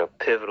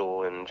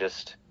pivotal and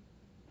just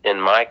in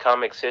my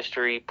comics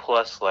history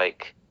plus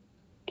like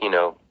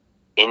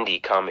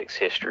indie comics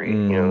history.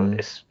 Mm-hmm.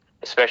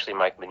 Especially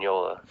Mike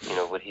Mignola.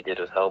 What he did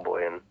with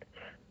Hellboy and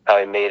how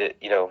he made it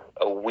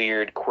a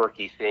weird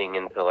quirky thing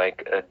into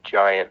like a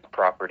giant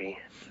property.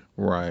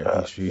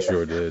 Right. He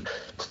sure did.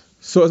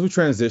 So as we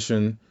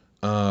transition,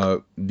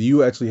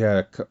 you actually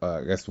had,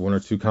 I guess, one or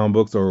two comic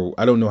books, or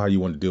I don't know how you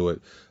want to do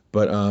it,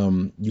 but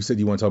you said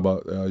you want to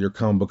talk about your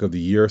comic book of the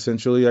year,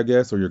 essentially, I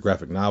guess, or your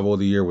graphic novel of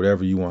the year,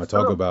 whatever you want to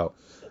talk about.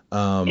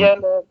 Yeah,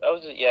 no,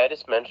 I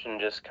just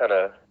mentioned just kind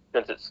of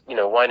since it's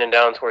winding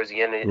down towards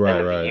the end of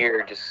the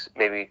year, just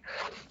maybe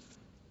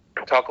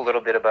talk a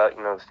little bit about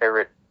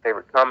the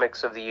favorite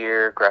comics of the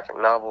year, graphic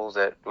novels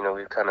that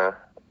we've kind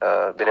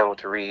of been able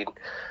to read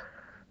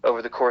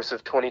over the course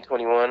of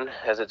 2021,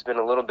 as it's been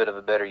a little bit of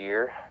a better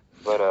year.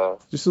 But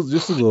just a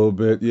little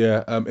bit,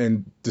 yeah.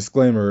 And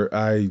disclaimer,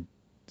 I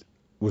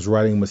was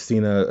writing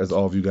Messina, as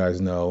all of you guys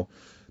know,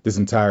 this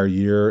entire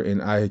year,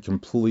 and I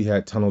completely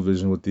had tunnel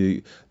vision with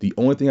the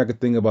only thing I could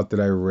think about that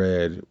I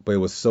read, but it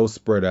was so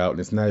spread out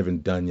and it's not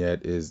even done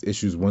yet, is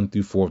issues 1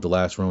 through 4 of The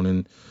Last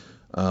Ronin,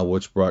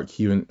 which brought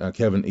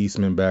Kevin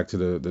Eastman back to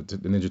the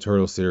Ninja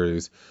Turtle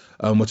series,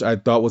 which I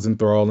thought was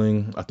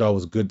enthralling. I thought it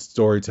was good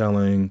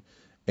storytelling.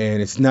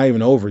 And it's not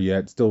even over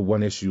yet. Still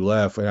one issue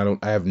left, and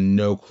I have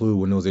no clue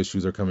when those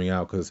issues are coming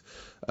out because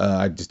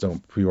I just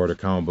don't pre-order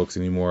comic books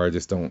anymore. I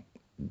just don't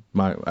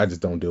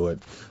do it.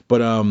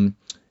 But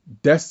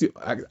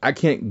I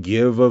can't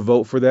give a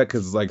vote for that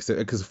because, like I said,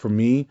 because for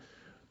me,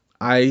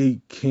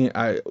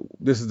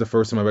 this is the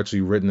first time I've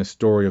actually written a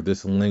story of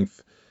this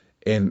length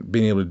and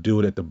being able to do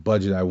it at the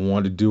budget I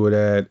wanted to do it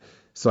at.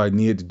 So I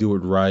needed to do it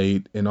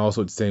right, and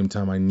also at the same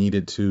time I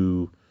needed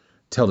to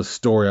tell the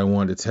story I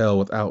wanted to tell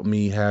without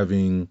me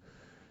having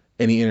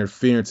any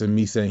interference and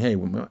me saying, hey,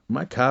 am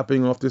I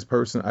copying off this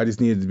person? I just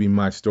needed to be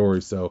my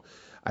story. So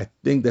I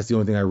think that's the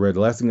only thing I read.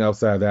 The last thing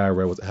outside of that I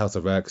read was House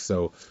of X.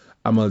 So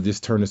I'm gonna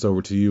just turn this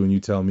over to you, and you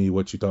tell me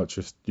what you thought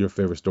your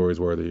favorite stories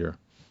were of the year.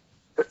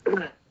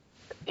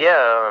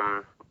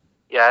 Yeah,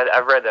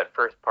 I've read that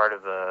first part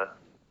of the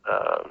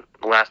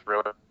last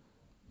run. I'm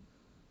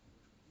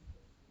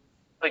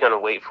probably gonna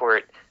wait for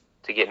it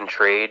to get in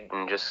trade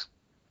and just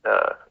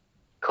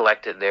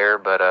collect it there,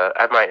 but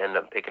I might end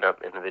up picking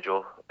up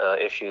individual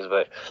issues.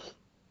 But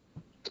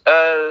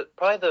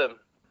probably the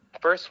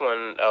first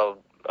one, I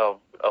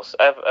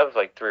have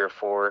like 3 or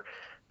 4.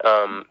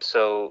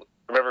 So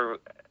remember,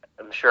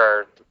 I'm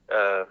sure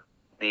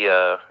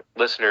the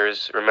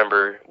listeners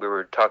remember we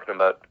were talking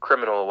about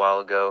Criminal a while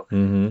ago,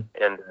 Mm-hmm.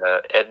 and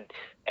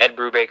Ed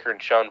Brubaker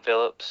and Sean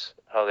Phillips,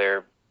 how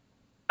they're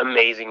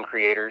amazing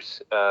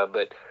creators.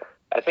 But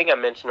I think I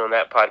mentioned on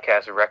that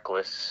podcast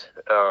Reckless,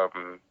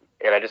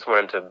 and I just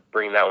wanted to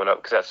bring that one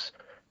up because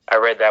I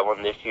read that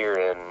one this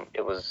year and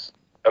it was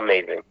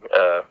amazing.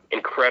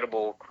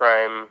 Incredible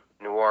crime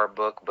noir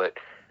book, but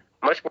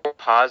much more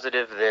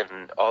positive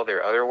than all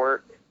their other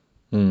work.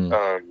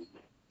 Mm.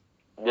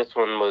 This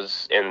one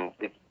was, and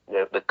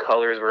the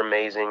colors were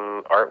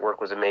amazing, artwork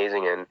was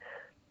amazing, and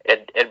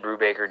Ed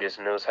Brubaker just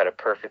knows how to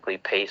perfectly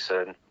pace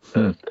a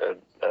you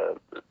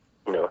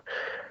know,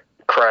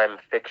 crime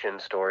fiction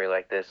story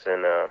like this,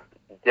 and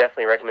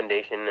definitely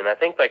recommendation. And I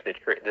think like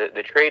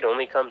the trade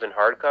only comes in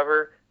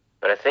hardcover,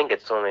 but I think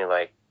it's only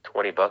like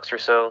 $20 or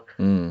so.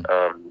 Mm.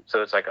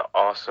 So it's like an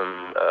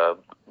awesome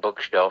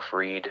bookshelf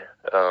read.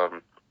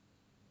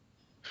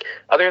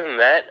 Other than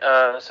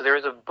that, so there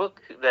was a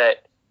book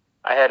that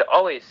I had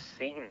always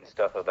seen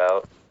stuff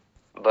about,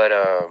 but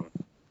I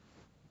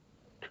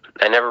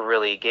never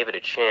really gave it a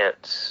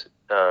chance.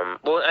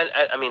 Well,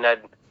 I mean, I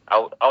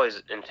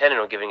always intended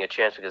on giving it a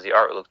chance because the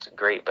art looked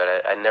great,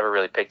 but I never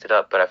really picked it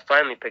up. But I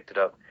finally picked it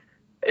up.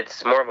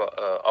 It's more of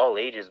a all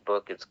ages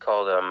book. It's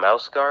called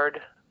Mouse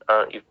Guard.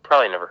 You've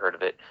probably never heard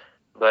of it,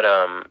 but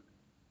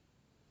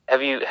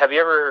have you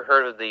ever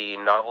heard of the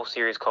novel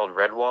series called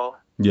Redwall?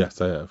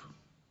 Yes, I have.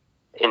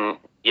 And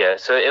yeah,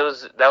 so it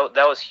was that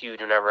was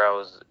huge whenever I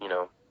was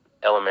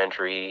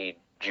elementary,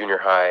 junior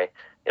high.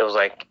 It was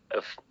like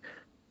a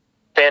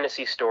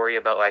fantasy story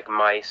about like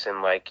mice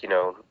and like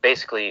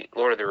basically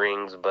Lord of the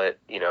Rings, but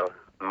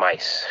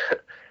mice.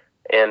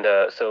 And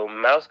so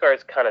Mouse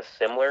Guard's kind of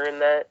similar in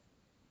that.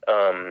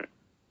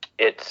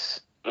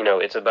 It's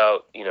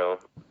about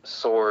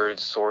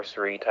swords,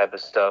 sorcery type of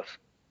stuff,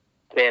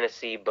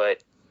 fantasy,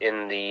 but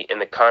in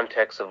the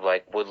context of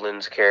like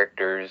Woodlands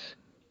characters,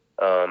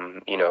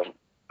 um, you know,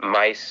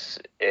 mice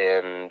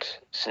and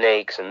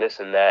snakes and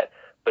this and that.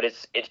 But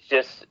it's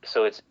just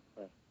so it's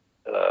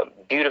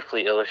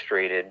beautifully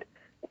illustrated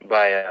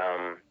by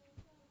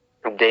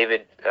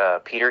David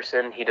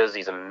Peterson. He does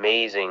these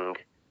amazing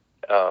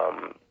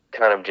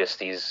kind of just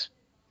these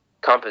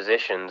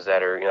compositions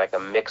that are like a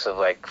mix of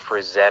like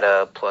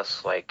Frazetta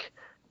plus like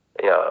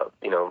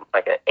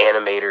like an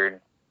animated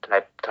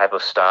type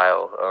of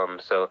style.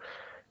 So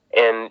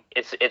and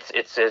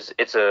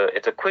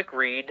it's a quick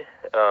read.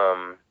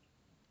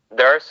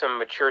 There are some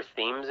mature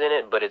themes in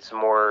it, but it's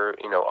more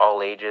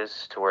all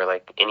ages to where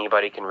like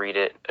anybody can read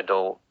it,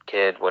 adult,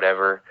 kid,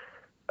 whatever.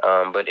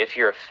 But if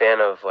you're a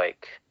fan of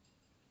like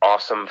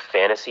awesome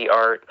fantasy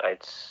art, I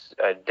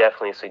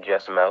definitely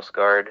suggest Mouse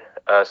Guard.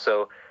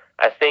 So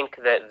I think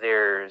that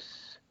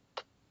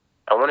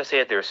I want to say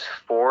that there's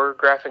 4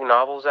 graphic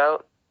novels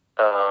out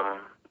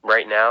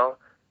right now.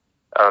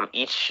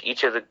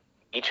 Each of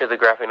the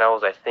graphic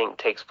novels I think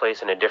takes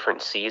place in a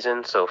different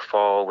season, so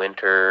fall,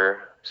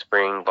 winter,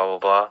 spring, blah blah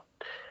blah.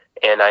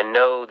 And I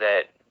know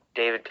that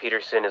David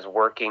Peterson is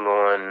working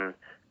on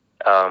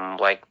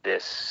like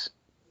this.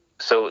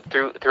 So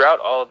throughout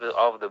all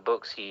of the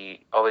books,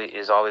 he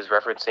always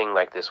referencing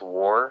like this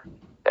war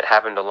that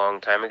happened a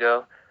long time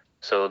ago.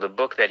 So the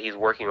book that he's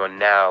working on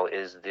now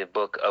is the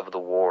book of the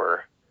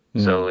war.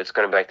 So it's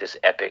going to be like this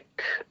epic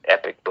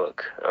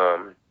book.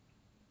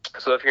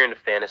 So if you're into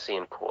fantasy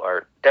and cool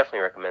art, definitely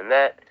recommend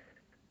that.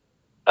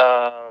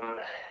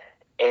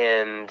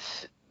 And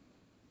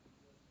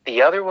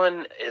the other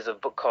one is a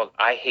book called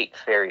I Hate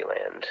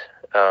Fairyland.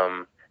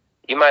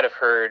 You might have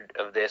heard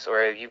of this,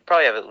 or you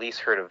probably have at least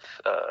heard of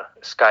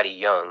Scotty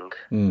Young,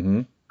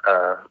 Mm-hmm.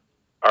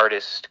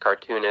 Artist,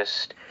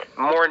 cartoonist,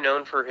 more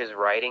known for his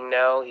writing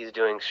now. He's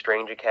doing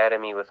Strange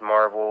Academy with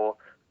Marvel.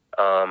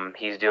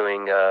 He's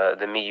doing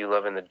The Me You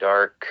Love in the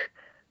Dark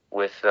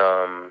with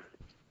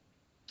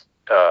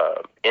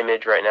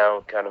Image right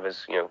now, kind of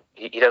as,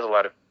 he does a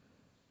lot of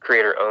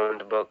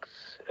creator-owned books.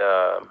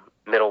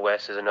 Middle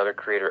West is another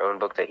creator-owned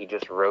book that he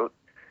just wrote.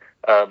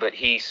 But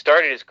he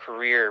started his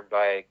career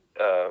by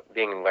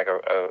being like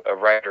a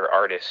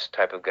writer-artist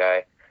type of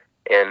guy.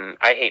 And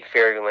I Hate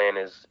Fairyland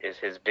is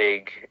his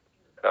big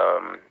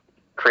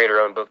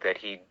creator-owned book that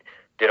he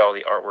did all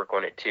the artwork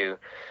on it too.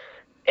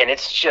 And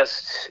it's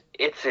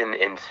an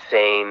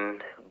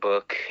insane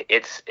book.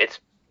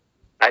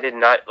 I did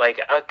not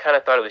like. I kind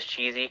of thought it was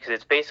cheesy because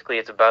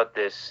it's about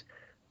this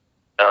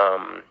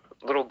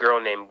little girl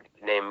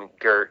named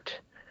Gert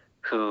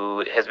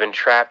who has been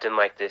trapped in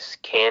like this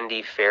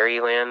candy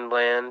fairyland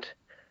land.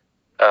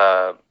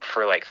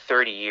 for like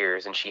 30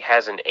 years, and she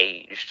hasn't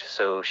aged.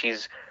 So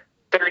she's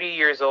 30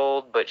 years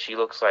old, but she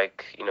looks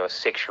like, a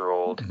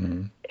 6-year-old,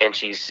 Mm-hmm. and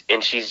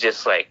she's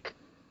just like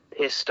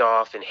pissed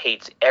off and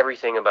hates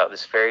everything about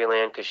this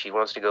fairyland because she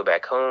wants to go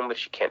back home, but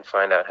she can't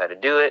find out how to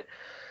do it.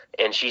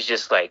 And she's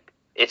just like,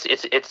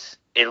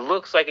 it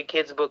looks like a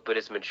kid's book, but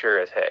it's mature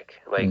as heck.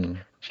 Like,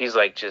 Mm-hmm. she's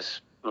like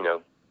just,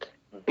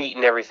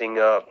 beating everything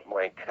up,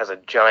 like has a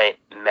giant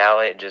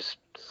mallet, just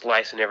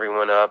slicing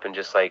everyone up, and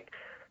just like,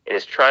 and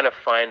is trying to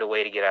find a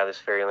way to get out of this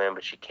fairyland,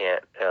 but she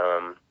can't.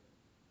 And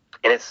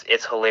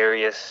it's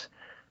hilarious.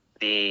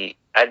 I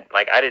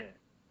did,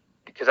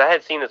 because I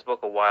had seen this book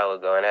a while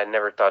ago, and I had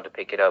never thought to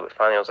pick it up. But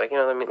finally, I was like,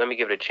 let me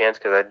give it a chance,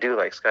 because I do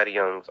like Scotty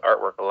Young's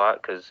artwork a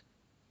lot, because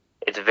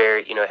it's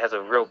very, it has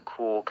a real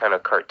cool kind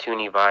of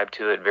cartoony vibe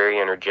to it, very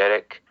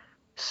energetic,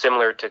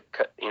 similar to,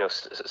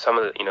 some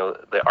of the,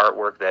 the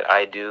artwork that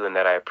I do and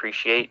that I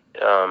appreciate.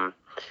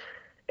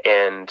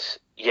 And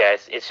yeah,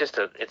 it's just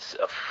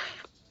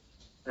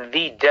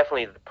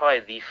definitely probably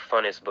the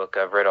funnest book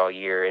I've read all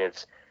year, and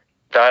its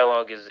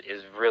dialogue is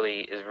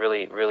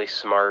really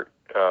smart.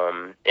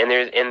 And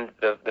there's in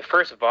the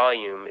first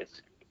volume,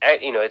 it's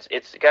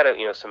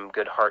got some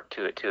good heart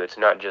to it too. It's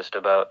not just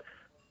about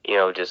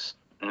just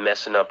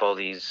messing up all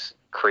these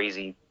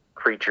crazy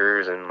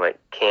creatures and like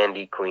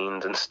candy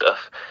queens and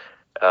stuff.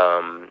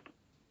 Um,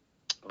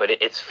 but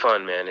it's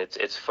fun, man.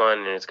 It's fun,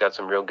 and it's got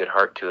some real good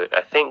heart to it.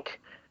 I think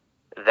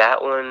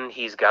that one,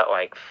 he's got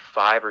like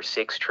 5 or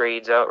 6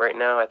 trades out right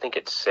now. I think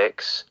it's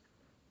 6.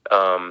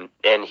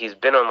 And he's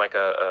been on like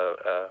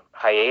a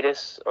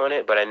hiatus on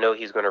it, but I know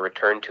he's going to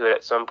return to it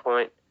at some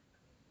point,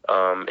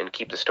 and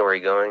keep the story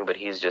going. But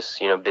he's just,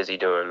 busy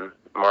doing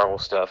Marvel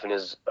stuff and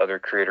his other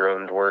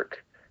creator-owned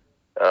work.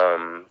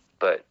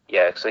 But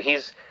yeah, so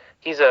he's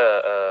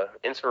a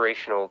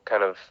inspirational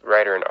kind of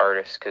writer and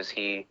artist, because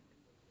he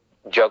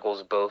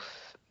juggles both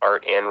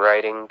art and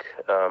writing,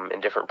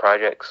 in different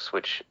projects,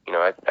 which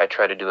I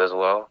try to do as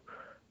well.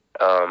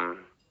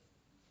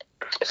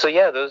 So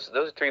yeah, those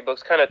 3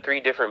 books, kind of 3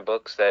 different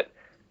books that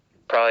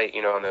probably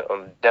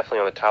definitely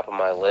on the top of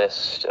my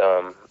list.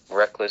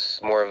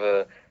 Reckless, more of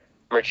a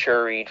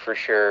mature read for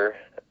sure.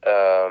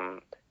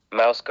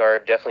 Mouse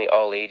Guard, definitely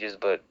all ages,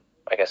 but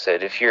like I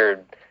said, if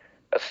you're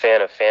a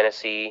fan of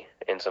fantasy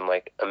and some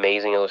like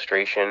amazing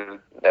illustration,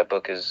 that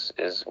book is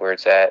where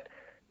it's at.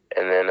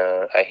 And then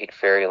I Hate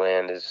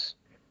Fairyland is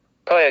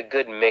probably a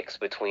good mix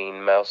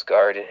between Mouse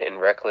Guard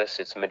and Reckless.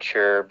 It's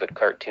mature but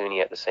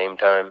cartoony at the same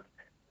time.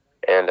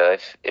 And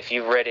if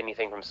you've read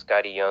anything from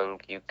Scotty Young,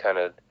 you kind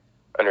of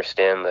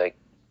understand like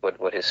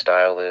what his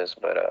style is.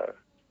 But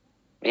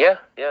yeah,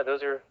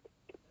 those are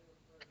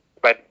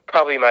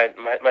probably my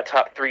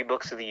top 3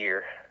 books of the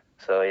year.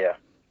 So yeah.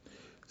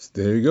 So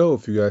there you go.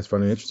 If you guys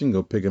find it interesting,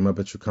 go pick them up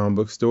at your comic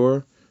book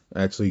store.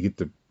 Actually get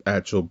the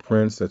actual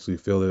prints. Actually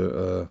feel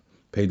the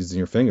pages in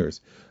your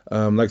fingers.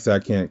 Like I said,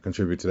 I can't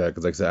contribute to that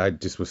because, like I said, I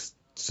just was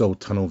so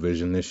tunnel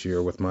vision this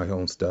year with my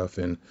own stuff,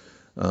 and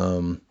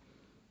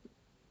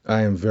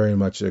I am very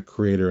much a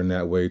creator in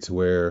that way, to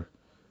where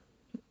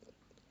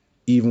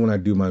even when I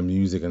do my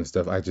music and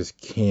stuff, I just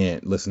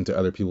can't listen to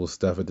other people's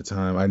stuff at the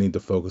time. I need to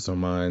focus on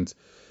mine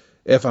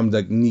if I'm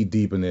like knee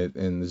deep in it,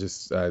 and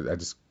I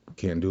just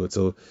can't do it.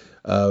 So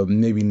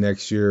maybe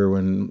next year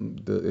when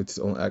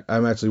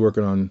I'm actually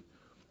working on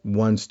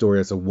one story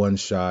that's a one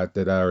shot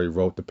that I already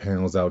wrote the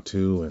panels out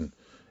to and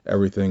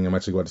everything. I'm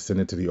actually going to send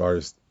it to the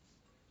artist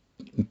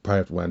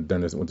probably after when I'm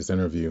done with this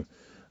interview.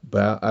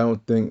 But I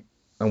don't think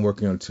I'm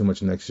working on too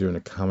much next year in the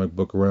comic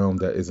book realm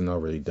that isn't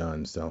already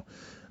done. So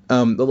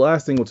the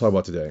last thing we'll talk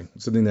about today,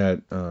 something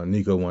that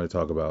Nico wanted to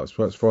talk about, as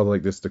far as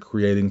like this, the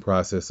creating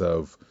process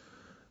of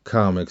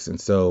comics. And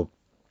so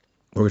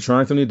we're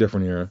trying something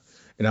different here.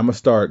 And I'm going to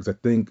start because I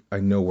think I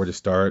know where to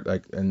start.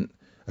 And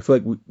I feel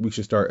like we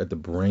should start at the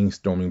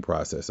brainstorming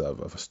process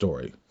of a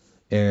story.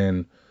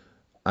 And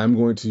I'm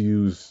going to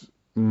use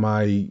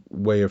my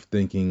way of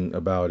thinking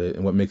about it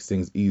and what makes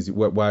things easy,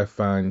 what I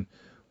find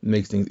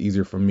makes things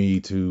easier for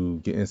me to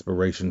get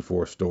inspiration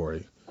for a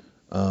story.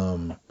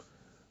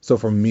 So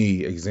for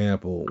me,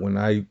 example, when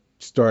I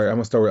start, I'm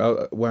gonna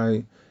start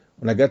with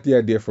when I got the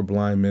idea for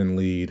Blind Men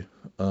Lead.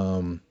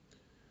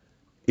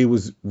 It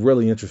was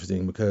really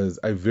interesting because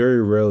I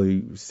very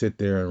rarely sit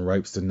there and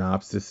write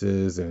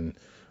synopsises and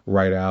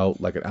write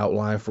out like an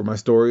outline for my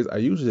stories. I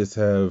usually just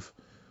have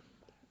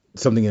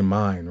something in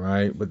mind,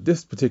 right? But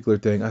this particular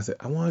thing, I said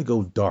I want to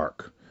go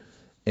dark,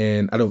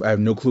 and I have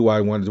no clue why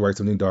I wanted to write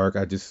something dark.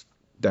 I just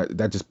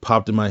that just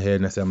popped in my head,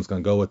 and I said I'm just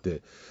gonna go with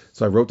it.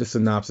 So I wrote the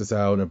synopsis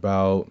out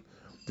about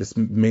this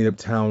made up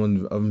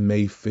town of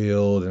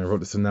Mayfield, and I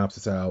wrote the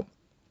synopsis out,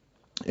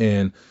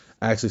 and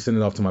I actually sent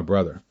it off to my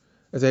brother.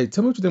 I said, hey,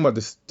 tell me what you think about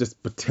this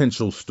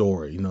potential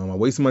story. Am I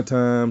wasting my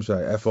time? Should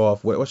I F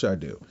off? What should I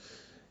do?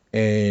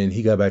 And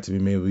he got back to me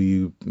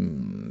maybe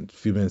a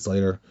few minutes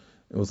later.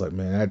 It was like,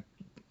 man,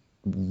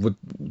 with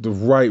the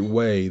right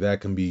way, that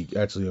can be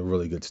actually a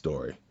really good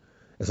story.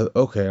 I said,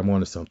 okay, I'm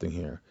onto something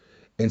here.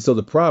 And so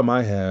the problem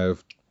I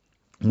have,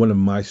 one of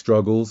my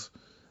struggles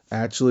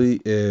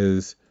actually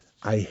is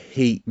I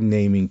hate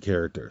naming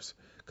characters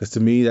because to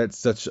me that's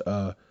such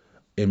a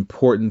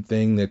important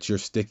thing that you're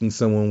sticking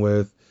someone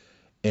with.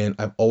 And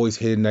I've always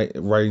hated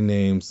writing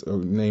names or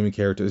naming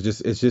characters.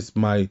 It's just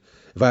my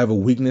if I have a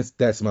weakness,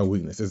 that's my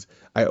weakness.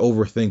 I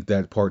overthink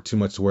that part too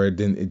much where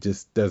then it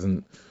just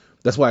doesn't.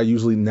 That's why I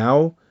usually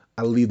now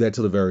I leave that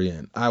till the very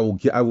end. I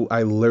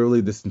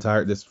literally this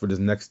for this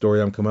next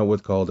story I'm coming up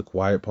with called The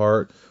Quiet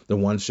Part, the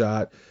one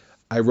shot.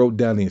 I wrote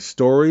down the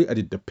story. I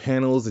did the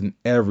panels and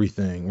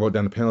everything. Wrote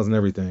down the panels and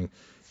everything.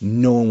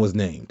 No one was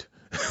named,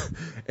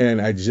 and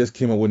I just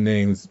came up with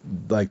names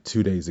like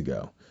 2 days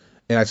ago,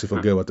 and I actually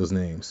feel good about those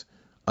names.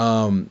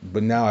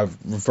 But now I've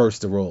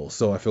reversed the role,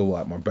 so I feel a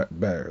lot more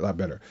better, a lot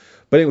better.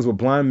 But anyways, with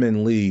Blind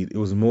Men Lead, it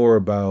was more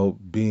about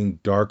being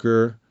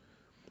darker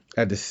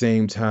at the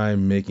same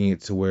time making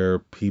it to where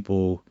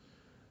people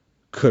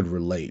could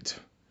relate.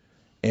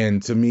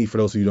 And to me, for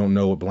those of you who don't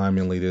know what Blind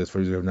Men Lead is, for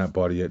those who have not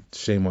bought it yet,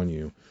 shame on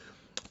you.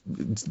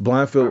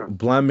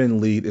 Blind Men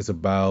Lead is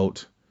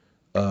about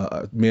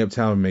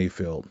Uptown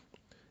Mayfield,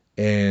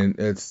 and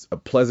it's a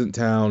pleasant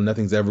town.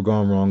 Nothing's ever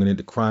gone wrong in it.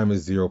 The crime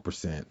is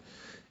 0%.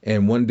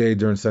 And one day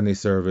during Sunday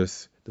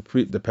service,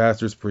 the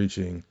pastor's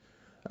preaching.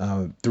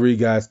 Three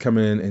guys come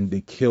in and they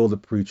kill the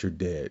preacher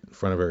dead in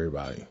front of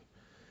everybody,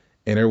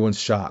 and everyone's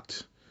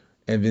shocked.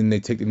 And then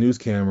they take the news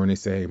camera and they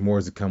say, "More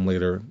is to come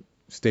later.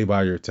 Stay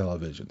by your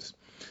televisions."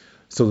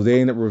 So they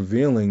end up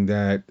revealing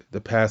that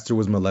the pastor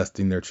was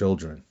molesting their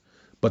children.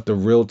 But the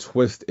real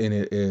twist in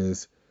it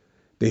is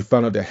they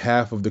found out that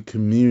half of the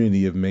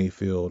community of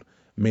Mayfield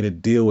made a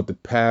deal with the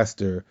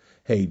pastor.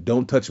 Hey,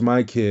 don't touch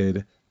my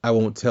kid. I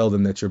won't tell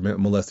them that you're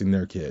molesting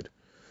their kid.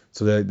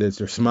 So that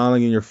they're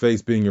smiling in your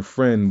face, being your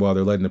friend, while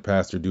they're letting the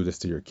pastor do this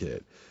to your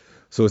kid.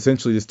 So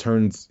essentially, this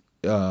turns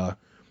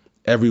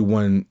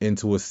everyone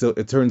into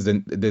it turns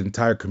the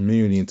entire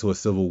community into a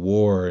civil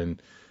war.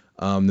 And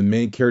the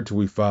main character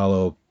we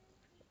follow,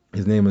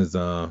 his name is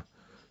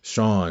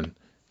Sean,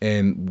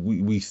 and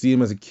we see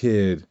him as a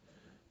kid,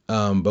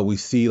 but we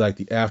see like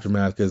the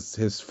aftermath because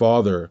his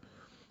father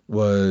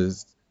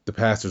was the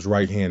pastor's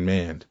right hand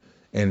man,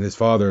 and his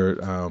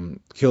father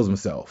kills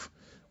himself,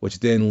 which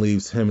then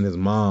leaves him and his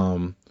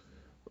mom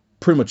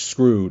pretty much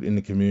screwed in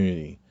the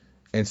community.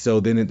 And so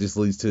then it just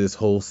leads to this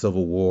whole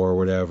civil war or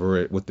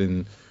whatever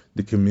within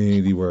the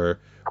community where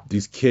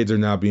these kids are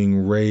now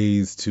being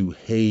raised to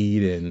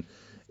hate, and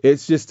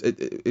it's just a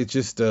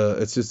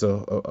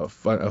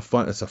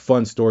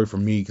fun story for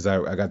me because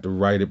I got to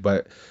write it,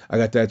 but I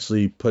got to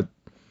actually put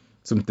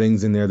some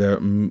things in there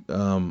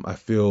that I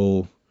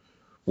feel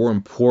were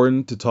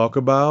important to talk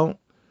about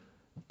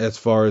as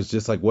far as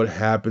just like what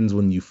happens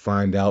when you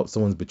find out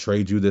someone's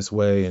betrayed you this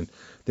way and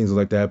things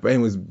like that. But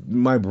anyways,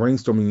 my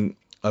brainstorming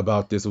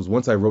about this was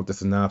once I wrote the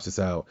synopsis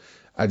out,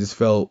 I just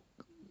felt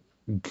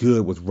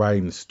good with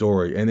writing the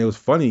story. And it was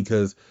funny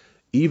because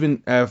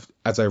even as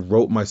I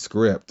wrote my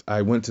script,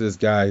 I went to this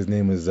guy. His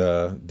name is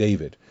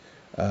David.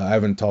 I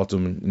haven't talked to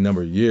him in a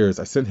number of years.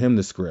 I sent him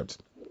the script,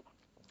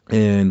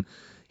 and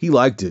he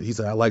liked it. He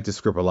said, "I like the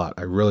script a lot.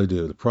 I really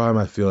do. The problem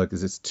I feel like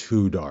is it's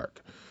too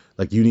dark.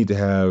 Like you need to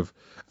have."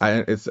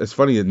 It's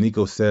funny that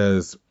Nico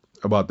says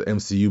about the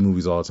MCU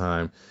movies all the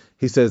time.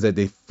 He says that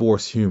they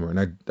force humor, and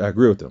I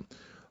agree with him.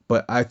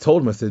 But I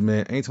told him, I said,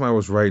 man, anytime I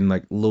was writing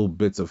like little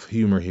bits of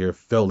humor here,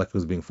 felt like it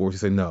was being forced. He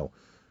said, no,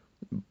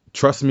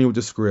 trust me with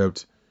the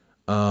script.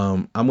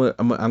 I'm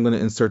gonna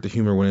insert the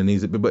humor when it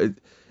needs it, but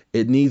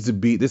it needs to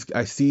be this.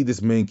 I see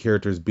this main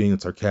character as being a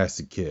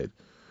sarcastic kid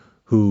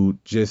who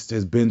just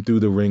has been through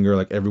the ringer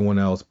like everyone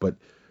else, but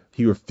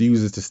he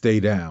refuses to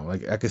stay down.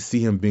 Like I could see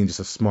him being just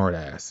a smart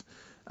ass.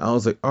 I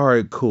was like, all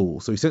right, cool.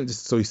 So he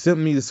sent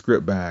me the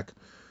script back,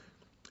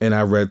 and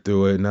I read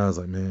through it, and I was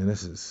like, man,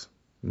 this is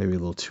maybe a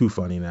little too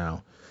funny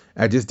now.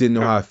 I just didn't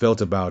know how I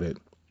felt about it.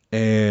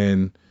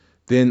 And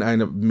then I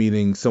ended up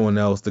meeting someone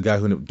else, the guy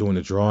who ended up doing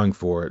the drawing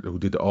for it, who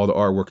did all the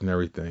artwork and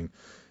everything.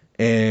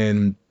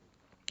 And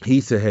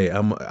he said, hey,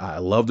 I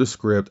love the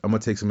script. I'm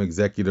going to take some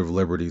executive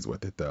liberties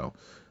with it, though.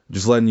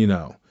 Just letting you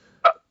know.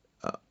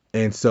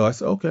 And so I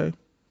said, okay,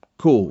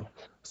 cool.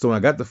 So when I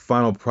got the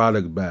final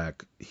product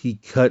back, he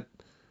cut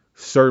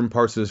certain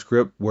parts of the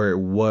script where it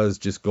was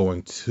just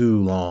going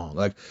too long.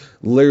 Like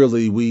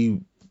literally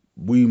we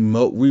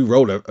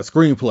wrote a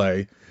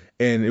screenplay,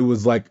 and it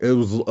was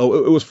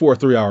for a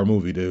 3-hour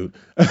movie, dude.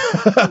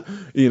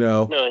 You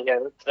know. No, yeah,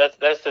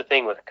 that's the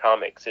thing with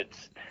comics.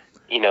 It's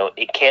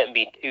it can't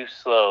be too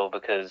slow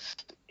because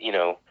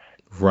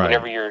Right.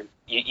 whenever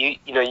you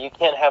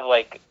can't have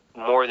like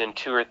more than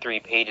 2 or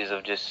 3 pages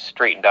of just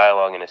straight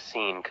dialogue in a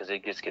scene because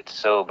it just gets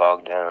so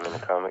bogged down in the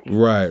comic.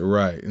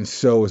 Right. And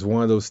so it's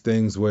one of those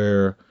things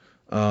where,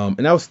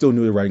 and I was still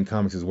new to writing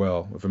comics as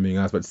well, if I'm being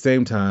honest. But at the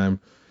same time,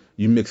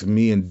 you mix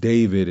me and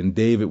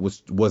David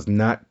was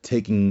not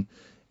taking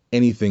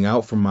anything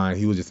out from mine.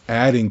 He was just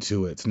adding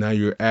to it. So now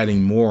you're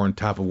adding more on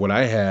top of what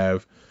I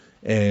have,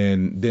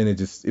 and then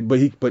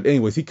but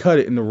anyways, he cut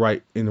it in the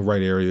right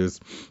areas.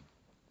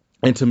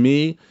 And to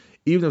me,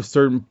 even if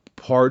certain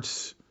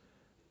parts,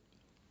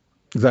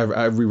 because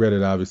I've reread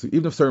it obviously,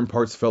 even if certain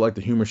parts felt like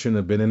the humor shouldn't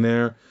have been in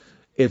there,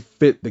 it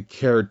fit the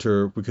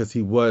character because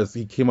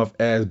he came off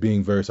as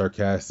being very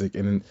sarcastic,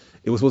 and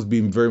it was supposed to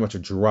be very much a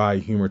dry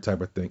humor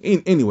type of thing.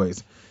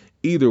 Anyways,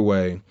 either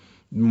way,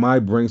 my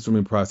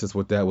brainstorming process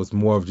with that was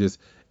more of just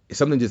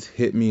something just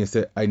hit me and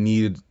said I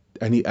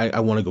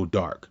want to go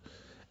dark.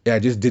 And I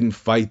just didn't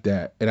fight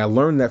that, and I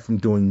learned that from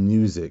doing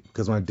music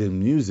because when I did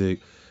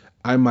music,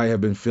 I might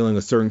have been feeling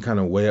a certain kind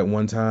of way at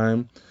one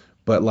time,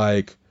 but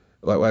like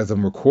as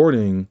I'm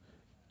recording,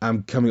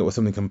 I'm coming up with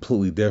something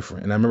completely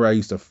different. And I remember I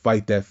used to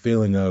fight that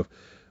feeling of,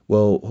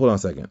 well, hold on a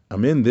second.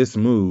 I'm in this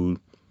mood.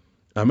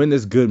 I'm in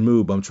this good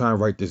mood, but I'm trying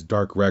to write this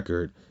dark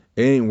record.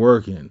 It ain't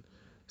working.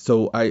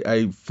 So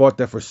I fought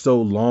that for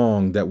so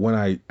long that when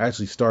I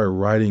actually started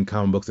writing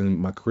comic books and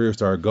my career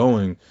started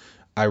going,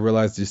 I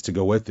realized just to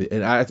go with it.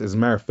 And as a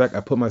matter of fact,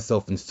 I put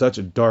myself in such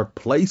a dark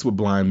place with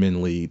Blind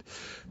Men Lead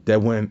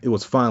that when it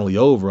was finally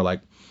over, like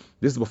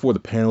this is before the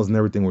panels and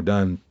everything were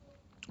done,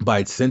 but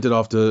I'd sent it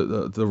off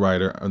to the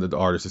writer, or the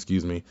artist,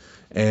 excuse me.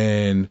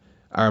 And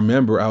I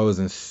remember I was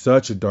in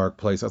such a dark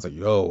place. I was like,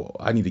 yo,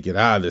 I need to get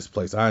out of this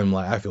place.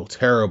 I feel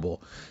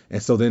terrible.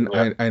 And so then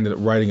Yeah. I ended up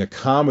writing a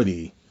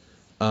comedy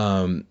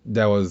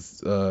that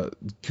was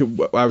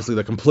obviously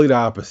the complete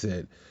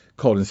opposite,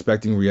 called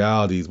Inspecting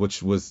Realities,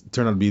 which was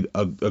turned out to be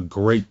a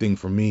great thing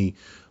for me.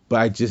 But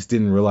I just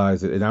didn't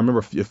realize it. And I remember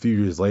a few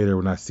years later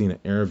when I seen an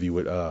interview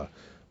with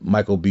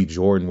Michael B.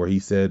 Jordan where he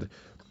said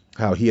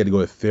how he had to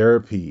go to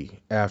therapy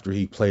after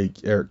he played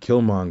Eric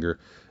Killmonger.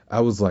 I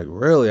was like,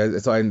 really?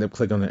 So I ended up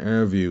clicking on the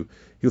interview.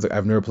 He was like,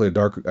 I've never played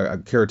a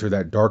character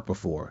that dark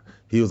before.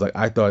 He was like,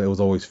 I thought it was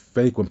always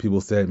fake when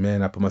people said,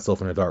 man, I put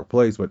myself in a dark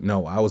place. But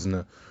no, I was in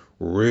a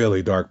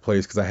really dark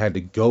place because I had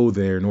to go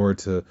there in order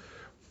to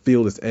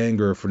feel this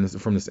anger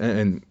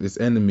this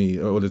enemy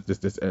or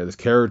this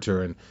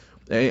character. And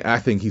I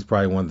think he's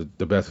probably one of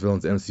the best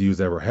villains the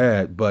MCU's ever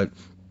had. But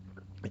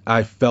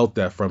I felt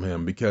that from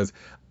him because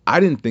I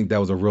didn't think that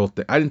was a real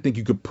thing. I didn't think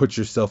you could put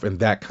yourself in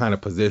that kind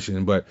of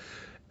position. But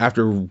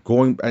after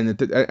going and I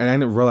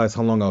didn't realize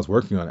how long I was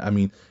working on it. I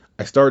mean,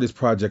 I started this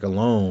project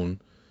alone,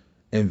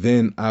 and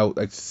then I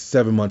like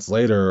 7 months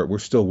later, we're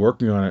still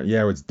working on it.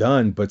 Yeah, it's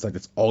done, but it's like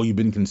it's all you've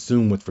been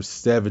consumed with for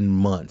 7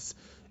 months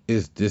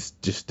is this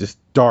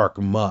dark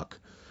muck.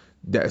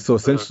 That so Mhm.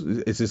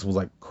 essentially it just was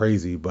like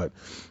crazy. But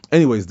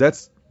anyways,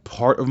 that's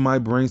part of my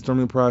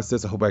brainstorming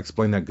process. I hope I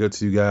explained that good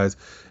to you guys.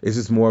 It's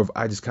just more of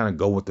I just kind of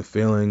go with the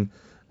feeling,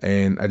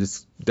 and I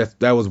just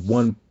that was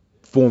one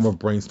form of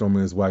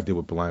brainstorming is what I did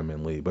with Blind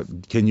Man Lee. But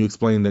can you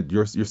explain that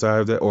your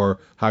side of that or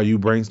how you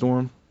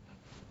brainstorm?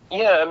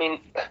 Yeah, I mean,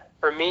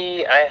 for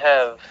me, I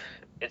have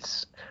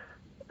it's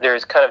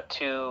there's kind of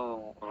two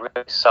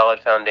really solid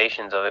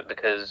foundations of it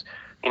because,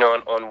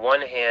 on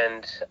one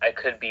hand, I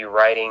could be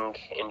writing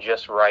and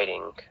just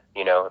writing,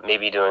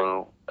 maybe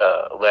doing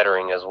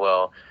lettering as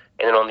well.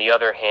 And then on the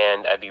other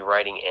hand, I'd be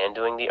writing and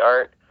doing the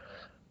art.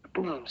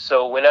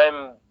 So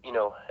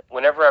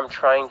whenever I'm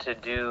trying to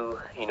do,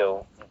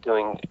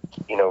 doing,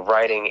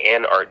 writing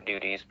and art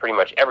duties, pretty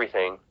much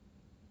everything,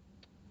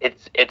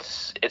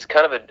 it's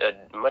kind of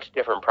a much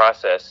different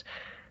process.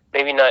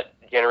 Maybe not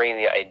generating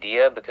the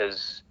idea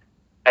because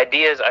I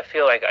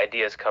feel like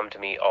ideas come to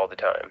me all the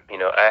time.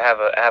 I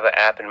have an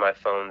app in my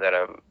phone that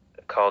I'm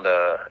called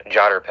a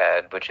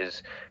Jotterpad, which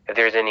is if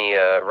there's any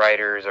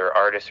writers or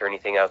artists or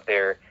anything out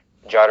there,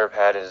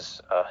 Jotterpad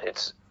is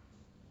it's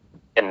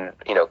an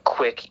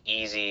quick,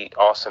 easy,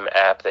 awesome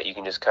app that you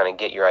can just kind of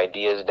get your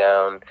ideas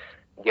down,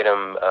 get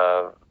them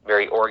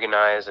very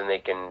organized, and they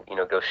can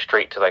go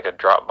straight to like a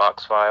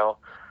Dropbox file.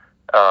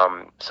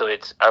 So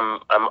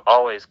I'm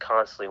always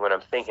constantly when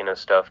I'm thinking of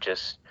stuff,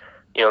 just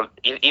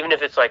even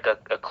if it's like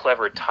a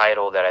clever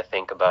title that I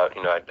think about,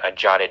 I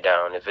jot it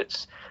down. If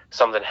it's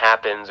something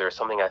happens or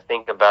something I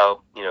think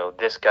about,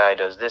 this guy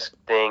does this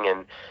thing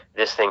and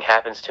this thing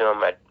happens to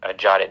him, I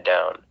jot it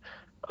down.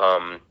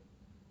 Um,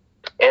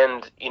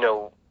 and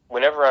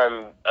whenever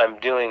I'm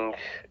doing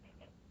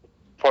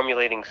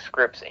formulating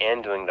scripts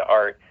and doing the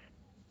art,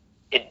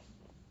 it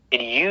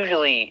it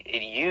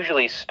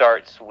usually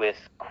starts with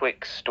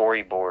quick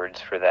storyboards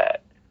for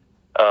that.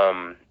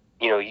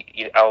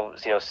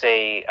 I'll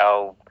say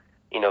I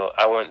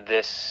want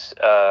this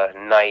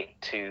knight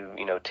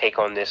to take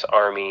on this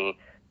army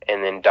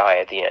and then die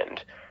at the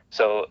end.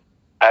 So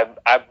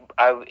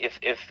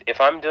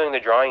if I'm doing the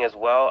drawing as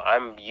well,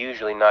 I'm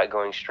usually not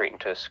going straight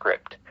into a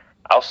script.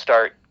 I'll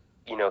start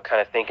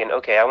kind of thinking,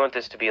 okay, I want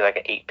this to be like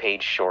an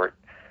 8-page short.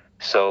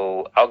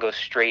 So I'll go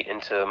straight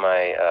into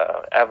my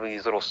I have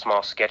these little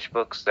small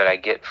sketchbooks that I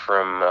get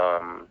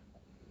from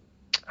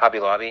Hobby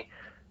Lobby,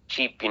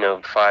 cheap,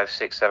 $5, $6,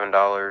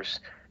 $7,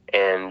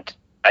 and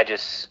I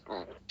just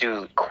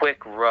do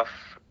quick, rough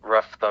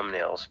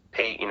thumbnails.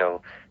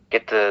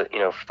 Get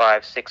the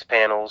 5, 6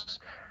 panels.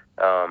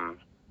 Um,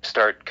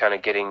 Start kind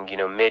of getting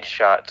mid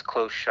shots,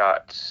 close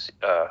shots,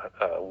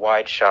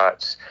 wide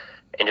shots,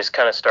 and just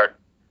kind of start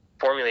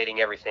formulating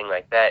everything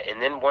like that. And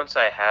then once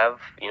I have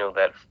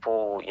that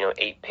full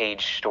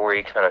 8-page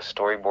story kind of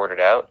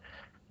storyboarded out,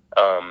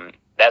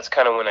 that's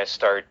kind of when I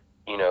start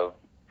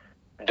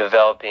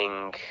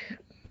developing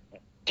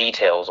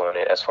details on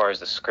it as far as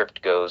the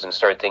script goes, and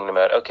start thinking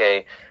about,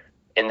 okay,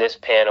 in this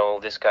panel,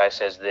 this guy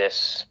says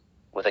this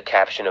with a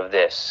caption of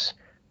this.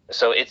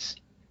 So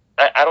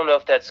I don't know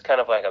if that's kind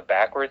of like a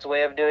backwards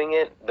way of doing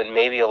it, but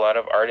maybe a lot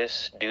of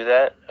artists do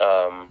that.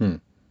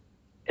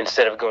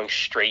 Instead of going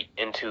straight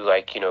into,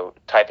 like,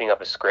 typing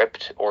up a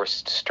script, or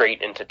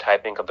straight into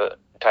typing up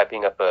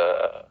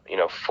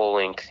a full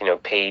length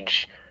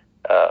page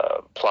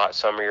plot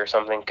summary or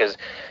something, because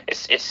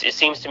it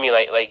seems to me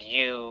like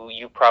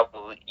you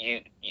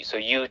probably so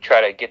you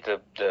try to get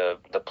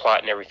the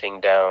plot and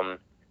everything down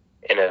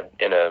in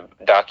a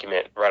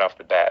document right off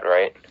the bat,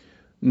 right?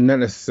 Not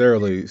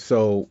necessarily.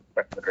 So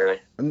Really?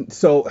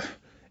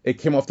 it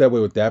came off that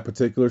way with that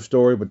particular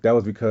story, but that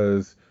was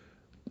because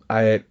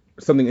I had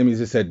something in me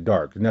just said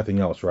dark, nothing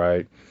else,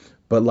 right?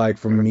 But like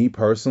for me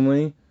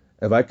personally,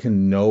 if I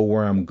can know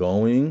where I'm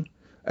going,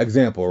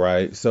 example,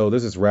 right? So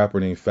there's this rapper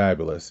named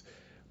Fabulous.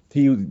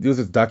 There was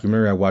this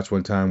documentary I watched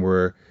one time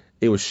where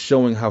it was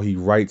showing how he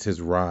writes his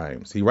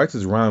rhymes. He writes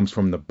his rhymes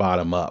from the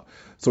bottom up.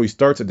 So he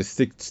starts at the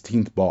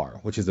 16th bar,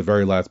 which is the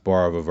very last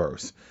bar of a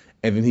verse,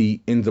 and then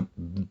he ends up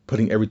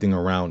putting everything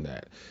around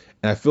that.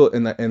 And I feel,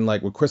 and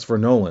like with Christopher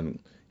Nolan,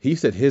 he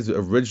said his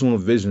original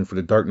vision for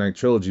the Dark Knight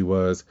trilogy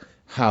was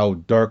how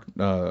dark,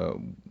 the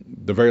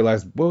very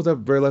last, what was that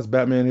very last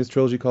Batman, his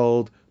trilogy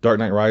called? Dark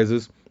Knight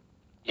Rises.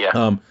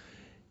 Yeah.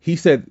 He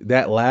said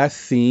that last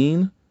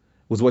scene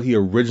was what he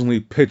originally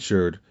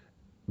pictured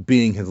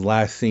being his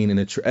last scene in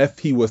if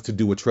he was to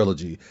do a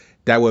trilogy.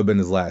 That would have been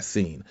his last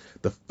scene.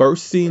 The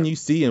first scene you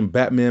see in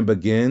Batman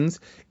Begins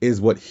is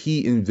what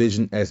he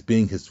envisioned as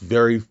being his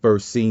very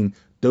first scene.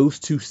 Those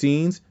two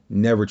scenes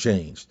never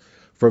changed.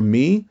 For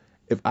me,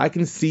 if I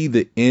can see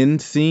the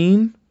end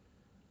scene,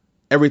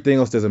 everything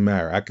else doesn't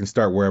matter. I can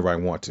start wherever I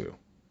want to.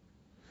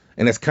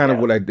 And that's kind of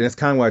what I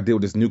did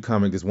with this new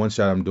comic, this one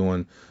shot I'm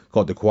doing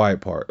called The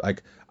Quiet Part.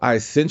 Like, I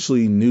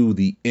essentially knew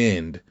the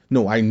end.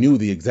 No, I knew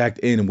the exact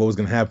end and what was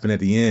going to happen at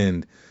the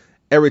end.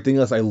 Everything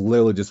else I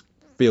literally just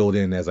filled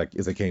in as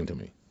it came to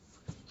me.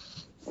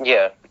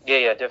 Yeah,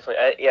 definitely.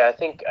 I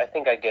think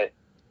I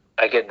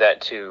get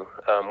that too.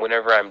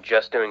 Whenever I'm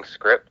just doing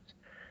scripts,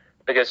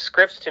 because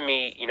scripts to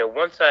me,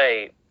 once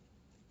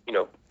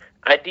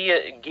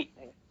idea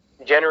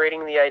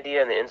generating the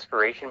idea and the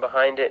inspiration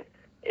behind it,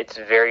 it's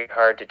very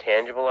hard to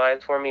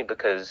tangibilize for me,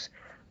 because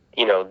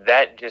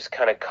that just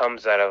kind of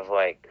comes out of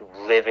like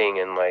living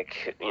and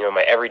like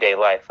my everyday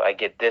life. I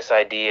get this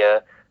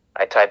idea,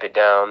 I type it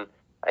down.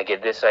 I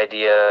get this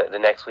idea the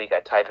next week, I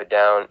type it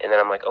down, and then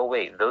I'm like, oh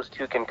wait, those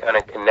two can kind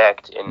of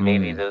connect, and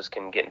maybe those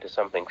can get into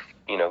something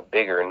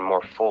bigger and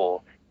more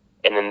full,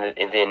 and then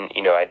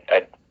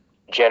I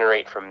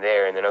generate from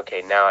there, and then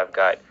okay, now I've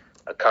got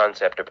a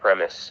concept, a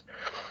premise.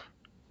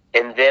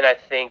 And then I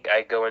think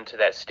I go into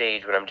that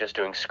stage when I'm just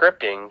doing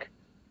scripting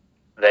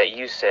that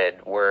you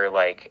said, where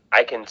like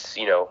I can,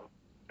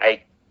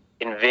 I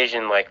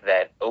envision like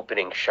that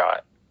opening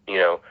shot,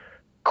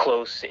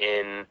 close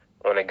in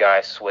on a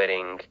guy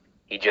sweating.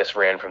 He just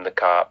ran from the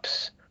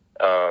cops.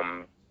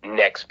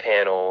 Next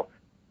panel,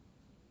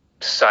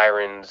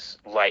 sirens,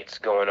 lights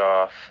going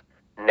off.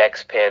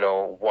 Next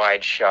panel,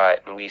 wide shot,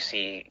 and we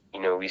see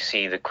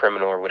the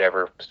criminal or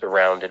whatever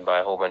surrounded by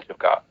a whole bunch of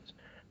cops.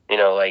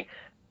 Like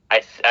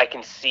I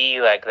can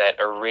see like that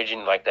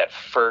like that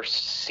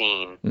first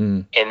scene,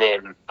 and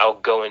then I'll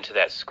go into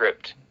that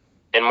script.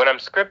 And when I'm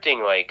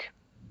scripting, like,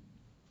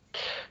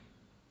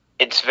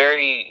 it's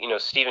very,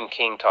 Stephen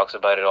King talks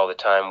about it all the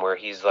time, where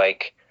he's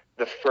like,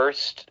 the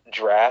first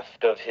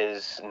draft of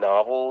his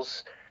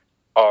novels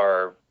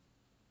are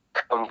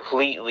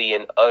completely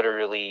and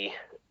utterly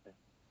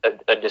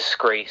a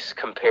disgrace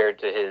compared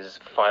to his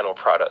final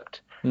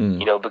product.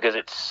 Because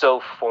it's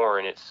so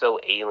foreign, it's so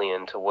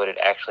alien to what it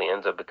actually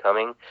ends up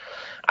becoming.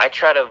 I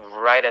try to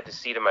write at the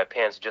seat of my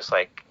pants, just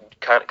like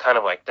kind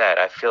of like that.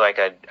 I feel like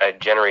I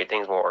generate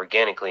things more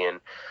organically, and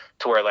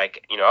to where,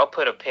 like, I'll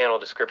put a panel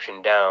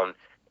description down,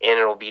 and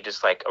it'll be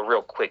just like a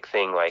real quick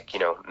thing, like,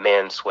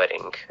 man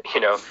sweating,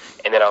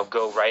 and then I'll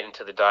go right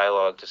into the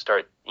dialogue to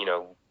start,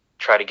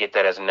 try to get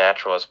that as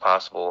natural as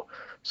possible.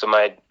 So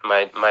my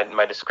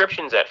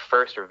descriptions at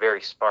first are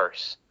very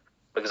sparse,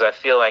 because I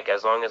feel like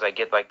as long as I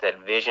get like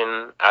that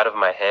vision out of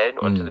my head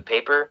onto the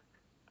paper,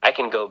 I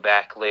can go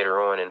back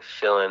later on and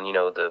fill in,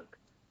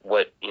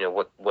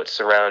 what's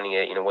surrounding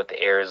it, what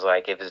the air is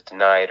like, if it's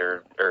night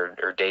or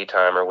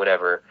daytime or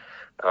whatever.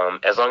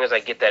 As long as I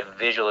get that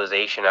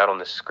visualization out on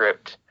the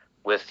script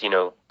with,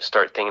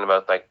 start thinking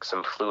about like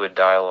some fluid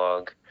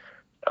dialogue.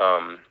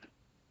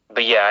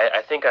 But yeah,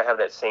 I think I have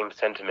that same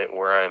sentiment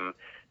where I'm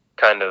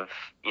kind of,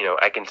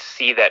 I can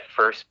see that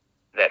first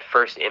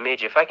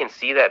image. If I can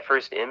see that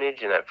first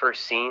image and that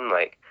first scene,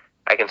 like,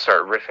 I can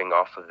start riffing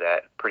off of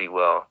that pretty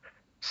well.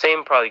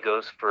 Same probably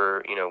goes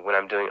for, when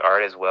I'm doing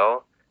art as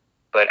well,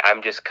 but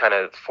I'm just kind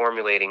of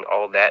formulating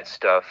all that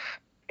stuff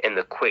in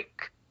the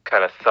quick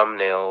kind of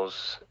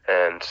thumbnails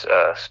and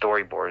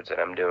storyboards that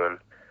I'm doing.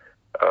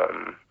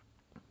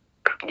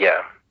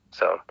 Yeah,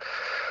 so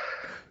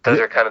those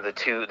are kind of the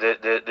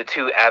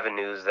two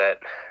avenues that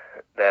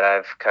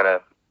I've kind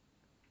of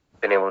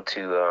been able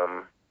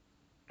to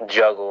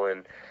juggle.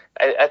 And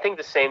I think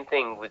the same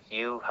thing with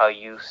you, how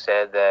you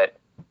said that,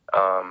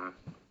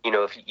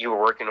 if you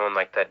were working on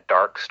like that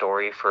dark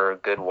story for a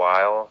good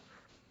while,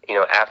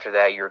 after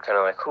that you were kind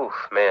of like, whew,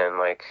 man,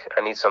 like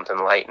I need something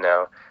light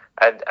now.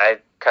 I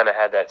kind of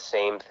had that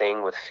same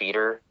thing with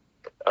Feeder,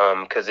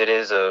 because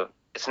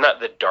it's not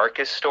the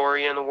darkest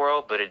story in the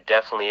world, but it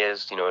definitely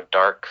is, a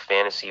dark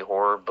fantasy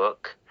horror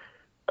book,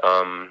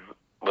 um,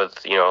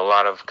 with, a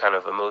lot of kind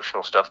of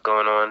emotional stuff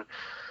going on.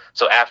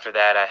 So after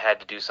that, I had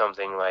to do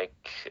something like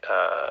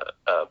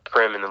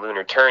Prim and the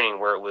Lunar Turning,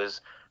 where it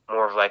was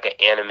more of like an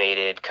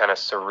animated, kind of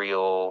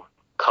surreal,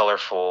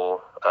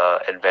 colorful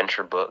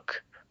adventure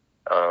book,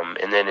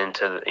 and then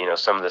into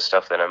some of the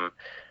stuff that I'm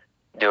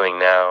doing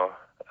now.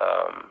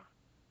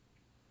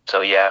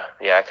 So yeah,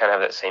 I kind of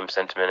have that same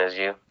sentiment as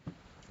you.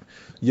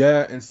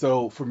 Yeah, and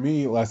so for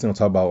me, last thing I'll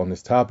talk about on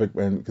this topic,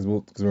 and because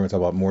we're going to talk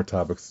about more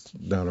topics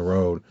down the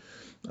road.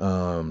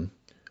 Um,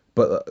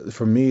 but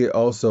for me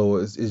also,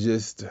 it's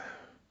just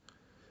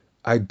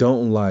I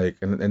don't like,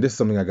 and this is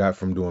something I got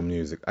from doing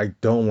music. I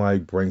don't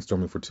like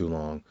brainstorming for too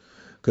long,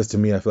 because to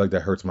me, I feel like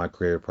that hurts my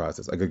creative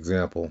process. Like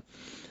example,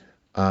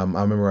 I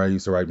remember I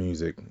used to write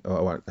music.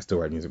 Oh, I still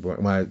write music,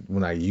 but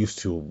when I used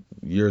to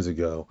years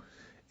ago,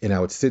 and I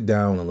would sit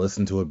down and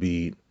listen to a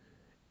beat,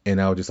 and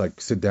I would just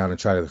like sit down and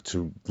try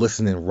to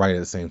listen and write at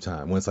the same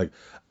time. When it's like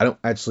I don't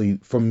actually,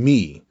 for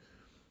me,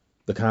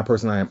 the kind of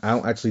person I am, I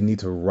don't actually need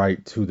to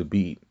write to the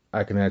beat.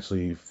 I can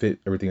actually fit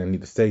everything I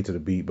need to say to the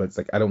beat, but it's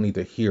like I don't need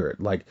to hear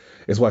it. Like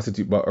it's what I said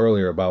to you about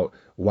earlier about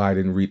why I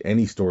didn't read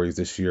any stories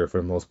this year for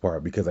the most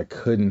part, because I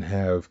couldn't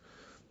have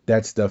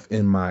that stuff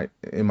in my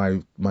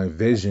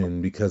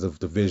vision because of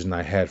the vision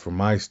I had for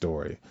my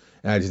story,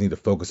 and I just need to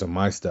focus on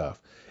my stuff.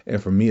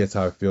 And for me, that's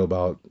how I feel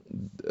about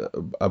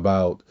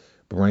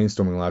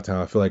brainstorming a lot of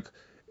time. I feel like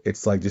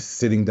it's like just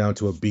sitting down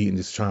to a beat and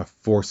just trying to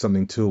force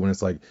something to it when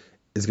it's like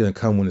it's gonna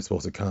come when it's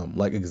supposed to come.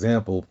 Like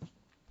example,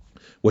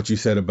 what you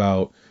said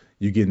about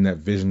you getting that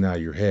vision out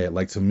of your head.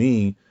 Like to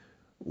me,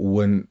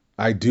 when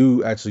I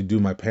do actually do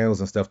my panels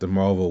and stuff the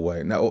Marvel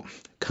way. Now,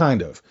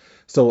 kind of.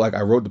 So like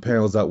I wrote the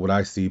panels out what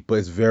I see, but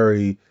it's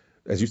very,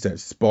 as you said,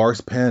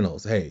 sparse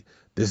panels. Hey,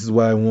 this is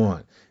what I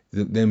want.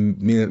 Then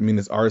me and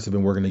this artist have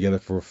been working together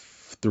for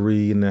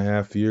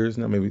 3.5 years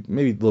now, maybe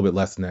a little bit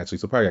less than that, actually.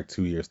 So probably like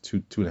 2 years,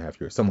 2.5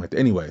 years, something like that.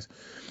 Anyways,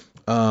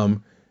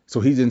 um, so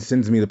he then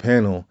sends me the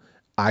panel.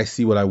 I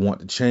see what I want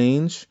to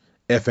change,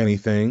 if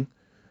anything.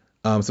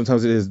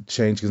 Sometimes it is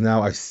change because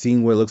now I've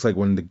seen what it looks like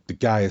when the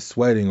guy is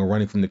sweating or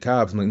running from the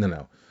cops. I'm like,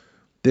 no,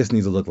 this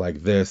needs to look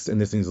like this,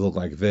 and this needs to look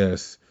like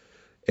this,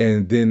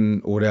 and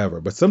then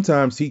whatever. But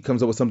sometimes he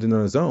comes up with something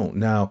on his own.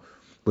 Now,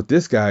 with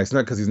this guy, it's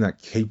not because he's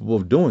not capable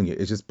of doing it.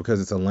 It's just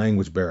because it's a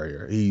language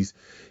barrier. He's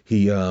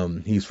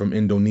from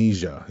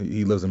Indonesia.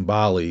 He lives in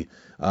Bali,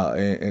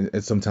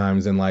 and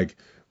sometimes and like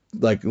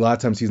a lot of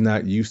times he's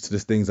not used to the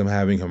things I'm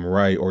having him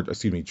write or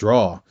excuse me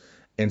draw,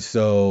 and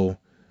so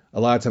a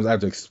lot of times I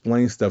have to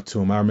explain stuff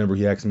to him. I remember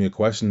he asked me a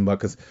question about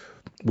because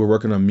we're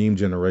working on meme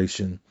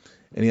generation,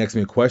 and he asked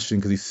me a question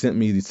because he sent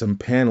me some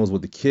panels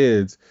with the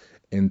kids,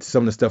 and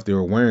some of the stuff they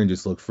were wearing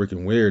just looked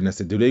freaking weird. And I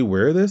said, "Do they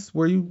wear this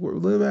where you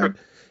live at?"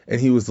 And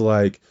he was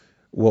like,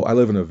 "Well, I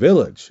live in a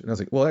village." And I was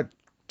like, "Well, that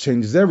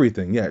changes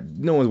everything. Yeah,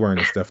 no one's wearing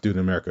this stuff, dude, in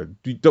America.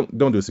 Don't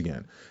do this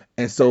again."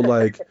 And so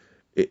like,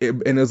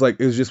 and it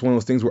was just one of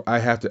those things where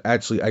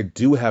I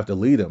do have to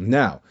lead him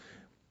now.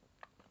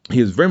 He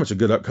is very much a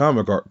good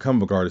comic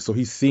book artist, so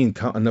he's seen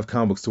enough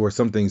comic books to where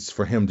some things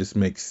for him just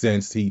make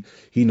sense. He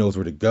knows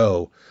where to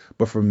go.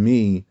 But for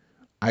me,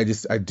 I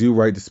do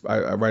write this.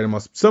 I write them.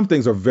 Some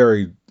things are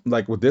very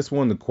like with this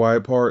one, the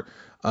quiet part.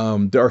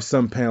 There are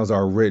some panels that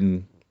are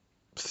written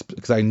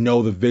because I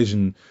know the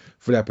vision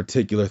for that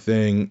particular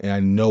thing and I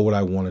know what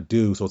I want to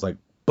do. So it's like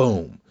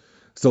boom.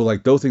 So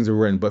like those things are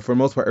written, but for the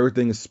most part,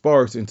 everything is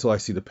sparse until I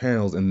see the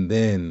panels, and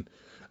then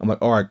I'm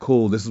like, all right,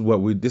 cool. This is what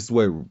it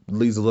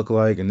needs to look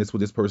like, and this is what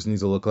this person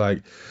needs to look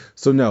like.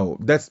 So no,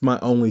 that's my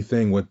only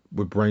thing with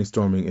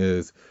brainstorming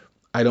is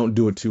I don't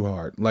do it too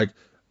hard. Like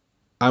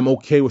I'm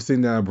okay with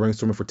sitting down and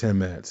brainstorming for 10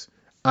 minutes.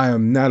 I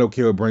am not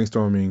okay with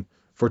brainstorming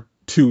for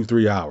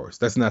 2-3 hours.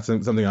 That's not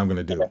something I'm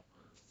gonna do.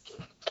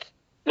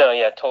 No,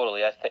 yeah,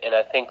 totally. And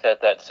I think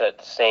that that's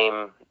that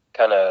same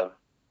kind of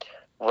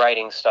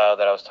writing style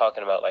that I was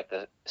talking about, like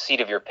the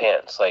seat of your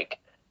pants. Like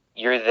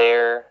you're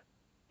there,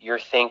 you're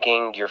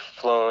thinking, you're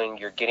flowing,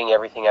 you're getting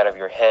everything out of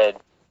your head,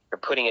 you're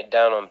putting it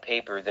down on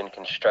paper, then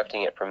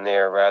constructing it from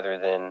there rather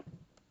than,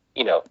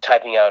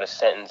 typing out a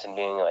sentence and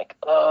being like,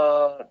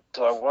 oh,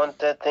 do I want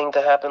that thing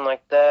to happen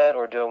like that,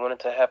 or do I want it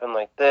to happen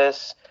like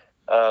this?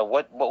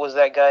 What was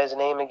that guy's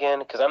name again?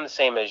 Because I'm the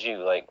same as you.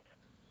 Like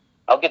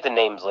I'll get the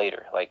names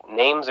later. Like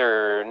names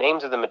are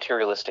the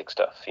materialistic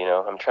stuff.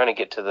 I'm trying to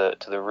get to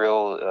the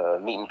real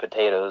meat and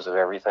potatoes of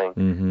everything.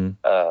 Mm-hmm.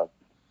 Uh,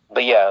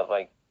 but yeah,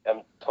 like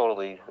I'm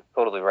totally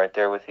right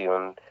there with you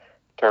in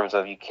terms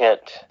of you can't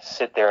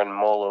sit there and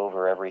mull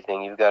over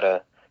everything. You've got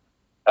to.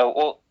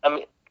 Well, I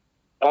mean,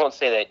 I won't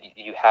say that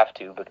you have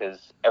to because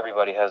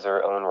everybody has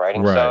their own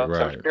writing Right, style.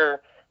 Because I'm right.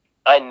 sure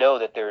I know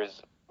that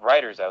there's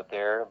writers out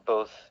there,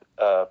 both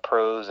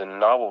prose and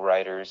novel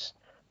writers,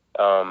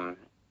 and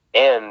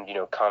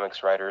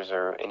comics writers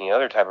or any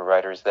other type of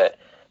writers that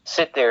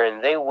sit there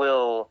and they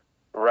will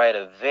write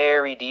a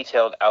very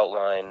detailed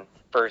outline.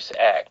 First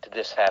act,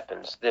 this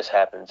happens, this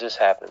happens, this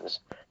happens.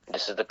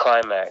 This is the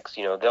climax.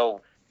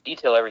 They'll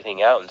detail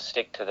everything out and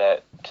stick to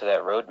that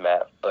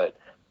roadmap. But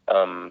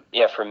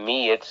yeah, for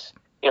me, it's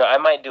I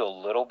might do a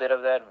little bit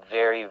of that,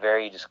 very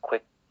very just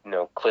quick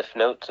cliff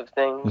notes of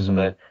things, Mm-hmm.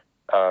 but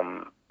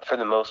for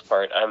the most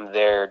part, I'm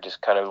there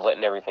just kind of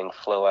letting everything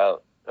flow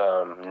out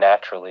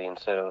naturally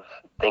instead of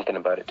thinking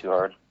about it too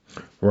hard.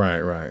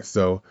 Right.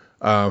 So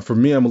for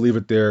me, I'm gonna leave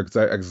it there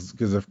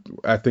because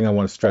I think I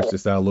want to stretch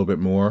this out a little bit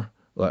more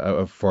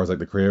as far as like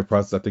the creative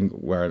process. I think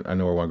where I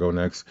know where I want to go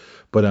nenext.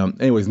 But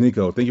anyways,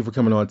 Nico, thank you for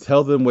coming on.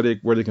 Tell them where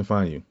they can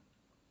find you.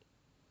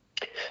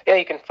 Yeah,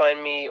 you can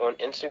find me on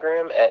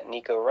Instagram at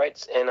Nico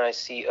Writes,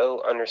 NICO_WRITES.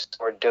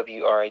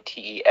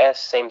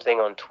 Same thing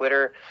on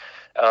Twitter.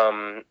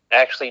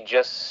 Actually,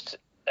 just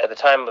at the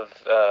time of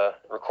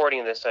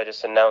recording this, I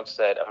just announced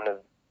that I'm going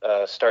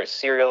to start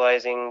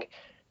serializing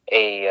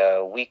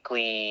a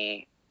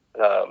weekly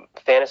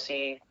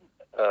fantasy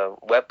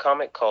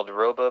webcomic called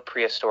Roba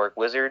Prehistoric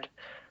Wizard.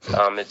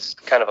 It's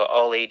kind of an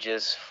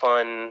all-ages,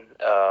 fun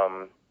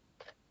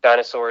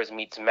dinosaurs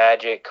meets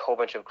magic, whole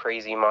bunch of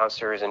crazy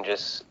monsters, and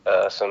just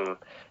some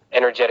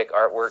energetic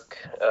artwork.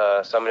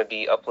 So I'm going to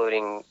be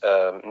uploading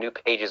new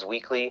pages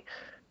weekly.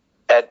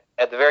 At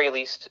the very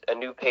least, a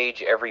new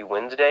page every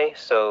Wednesday.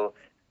 So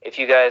if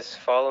you guys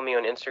follow me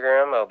on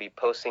Instagram, I'll be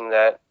posting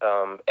that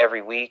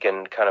every week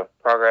and kind of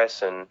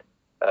progress and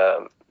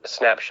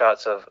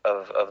snapshots of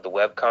the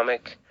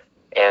webcomic.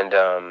 And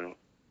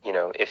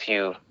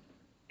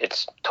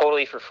it's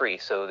totally for free,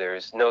 so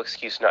there's no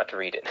excuse not to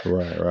read it.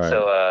 Right.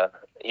 So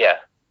yeah,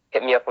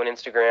 hit me up on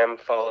Instagram,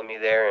 follow me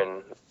there,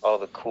 and all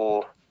the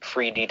cool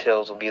free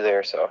details will be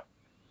there. So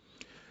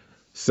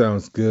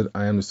Sounds good.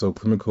 I am the So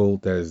Clinical.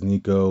 That is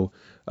Nico.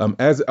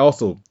 As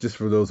also, just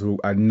for those who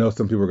I know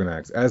some people are gonna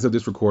ask, as of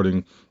this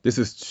recording, this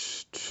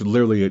is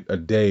literally a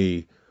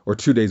day or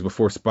 2 days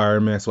before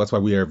Spider-Man, so that's why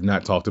we have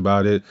not talked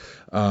about it.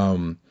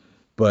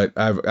 But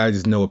I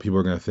just know what people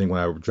are gonna think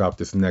when I drop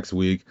this next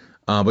week.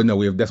 But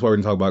no, that's why we're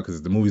gonna talk about it,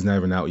 because the movie's not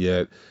even out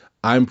yet.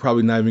 I'm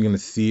probably not even gonna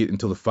see it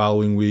until the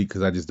following week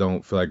because I just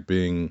don't feel like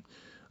being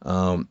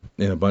in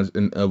a bunch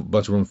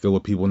of room filled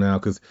with people now.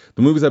 Because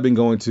the movies I've been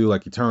going to,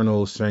 like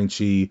Eternals,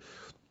 Shang-Chi,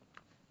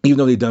 even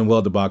though they've done well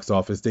at the box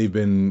office, I've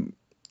been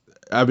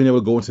able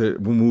to go into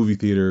movie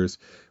theaters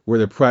where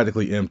they're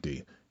practically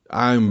empty.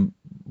 I'm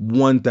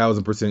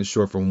 1,000%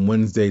 sure from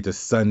Wednesday to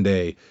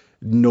Sunday,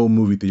 no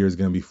movie theater is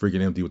going to be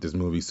freaking empty with this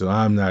movie. So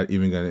I'm not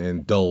even going to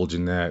indulge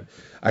in that.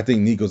 I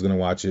think Nico's going to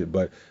watch it,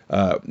 but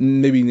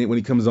maybe when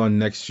he comes on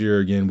next year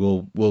again,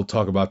 we'll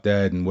talk about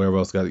that and whatever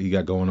else he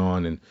got going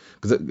on, and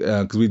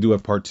because we do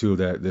have part 2 of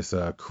that, this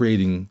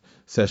creating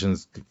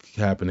sessions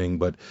happening.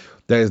 But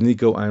that is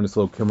Nico. I am the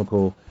Slow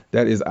Chemical.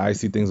 That is I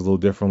See Things a Little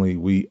Differently.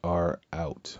 We are out.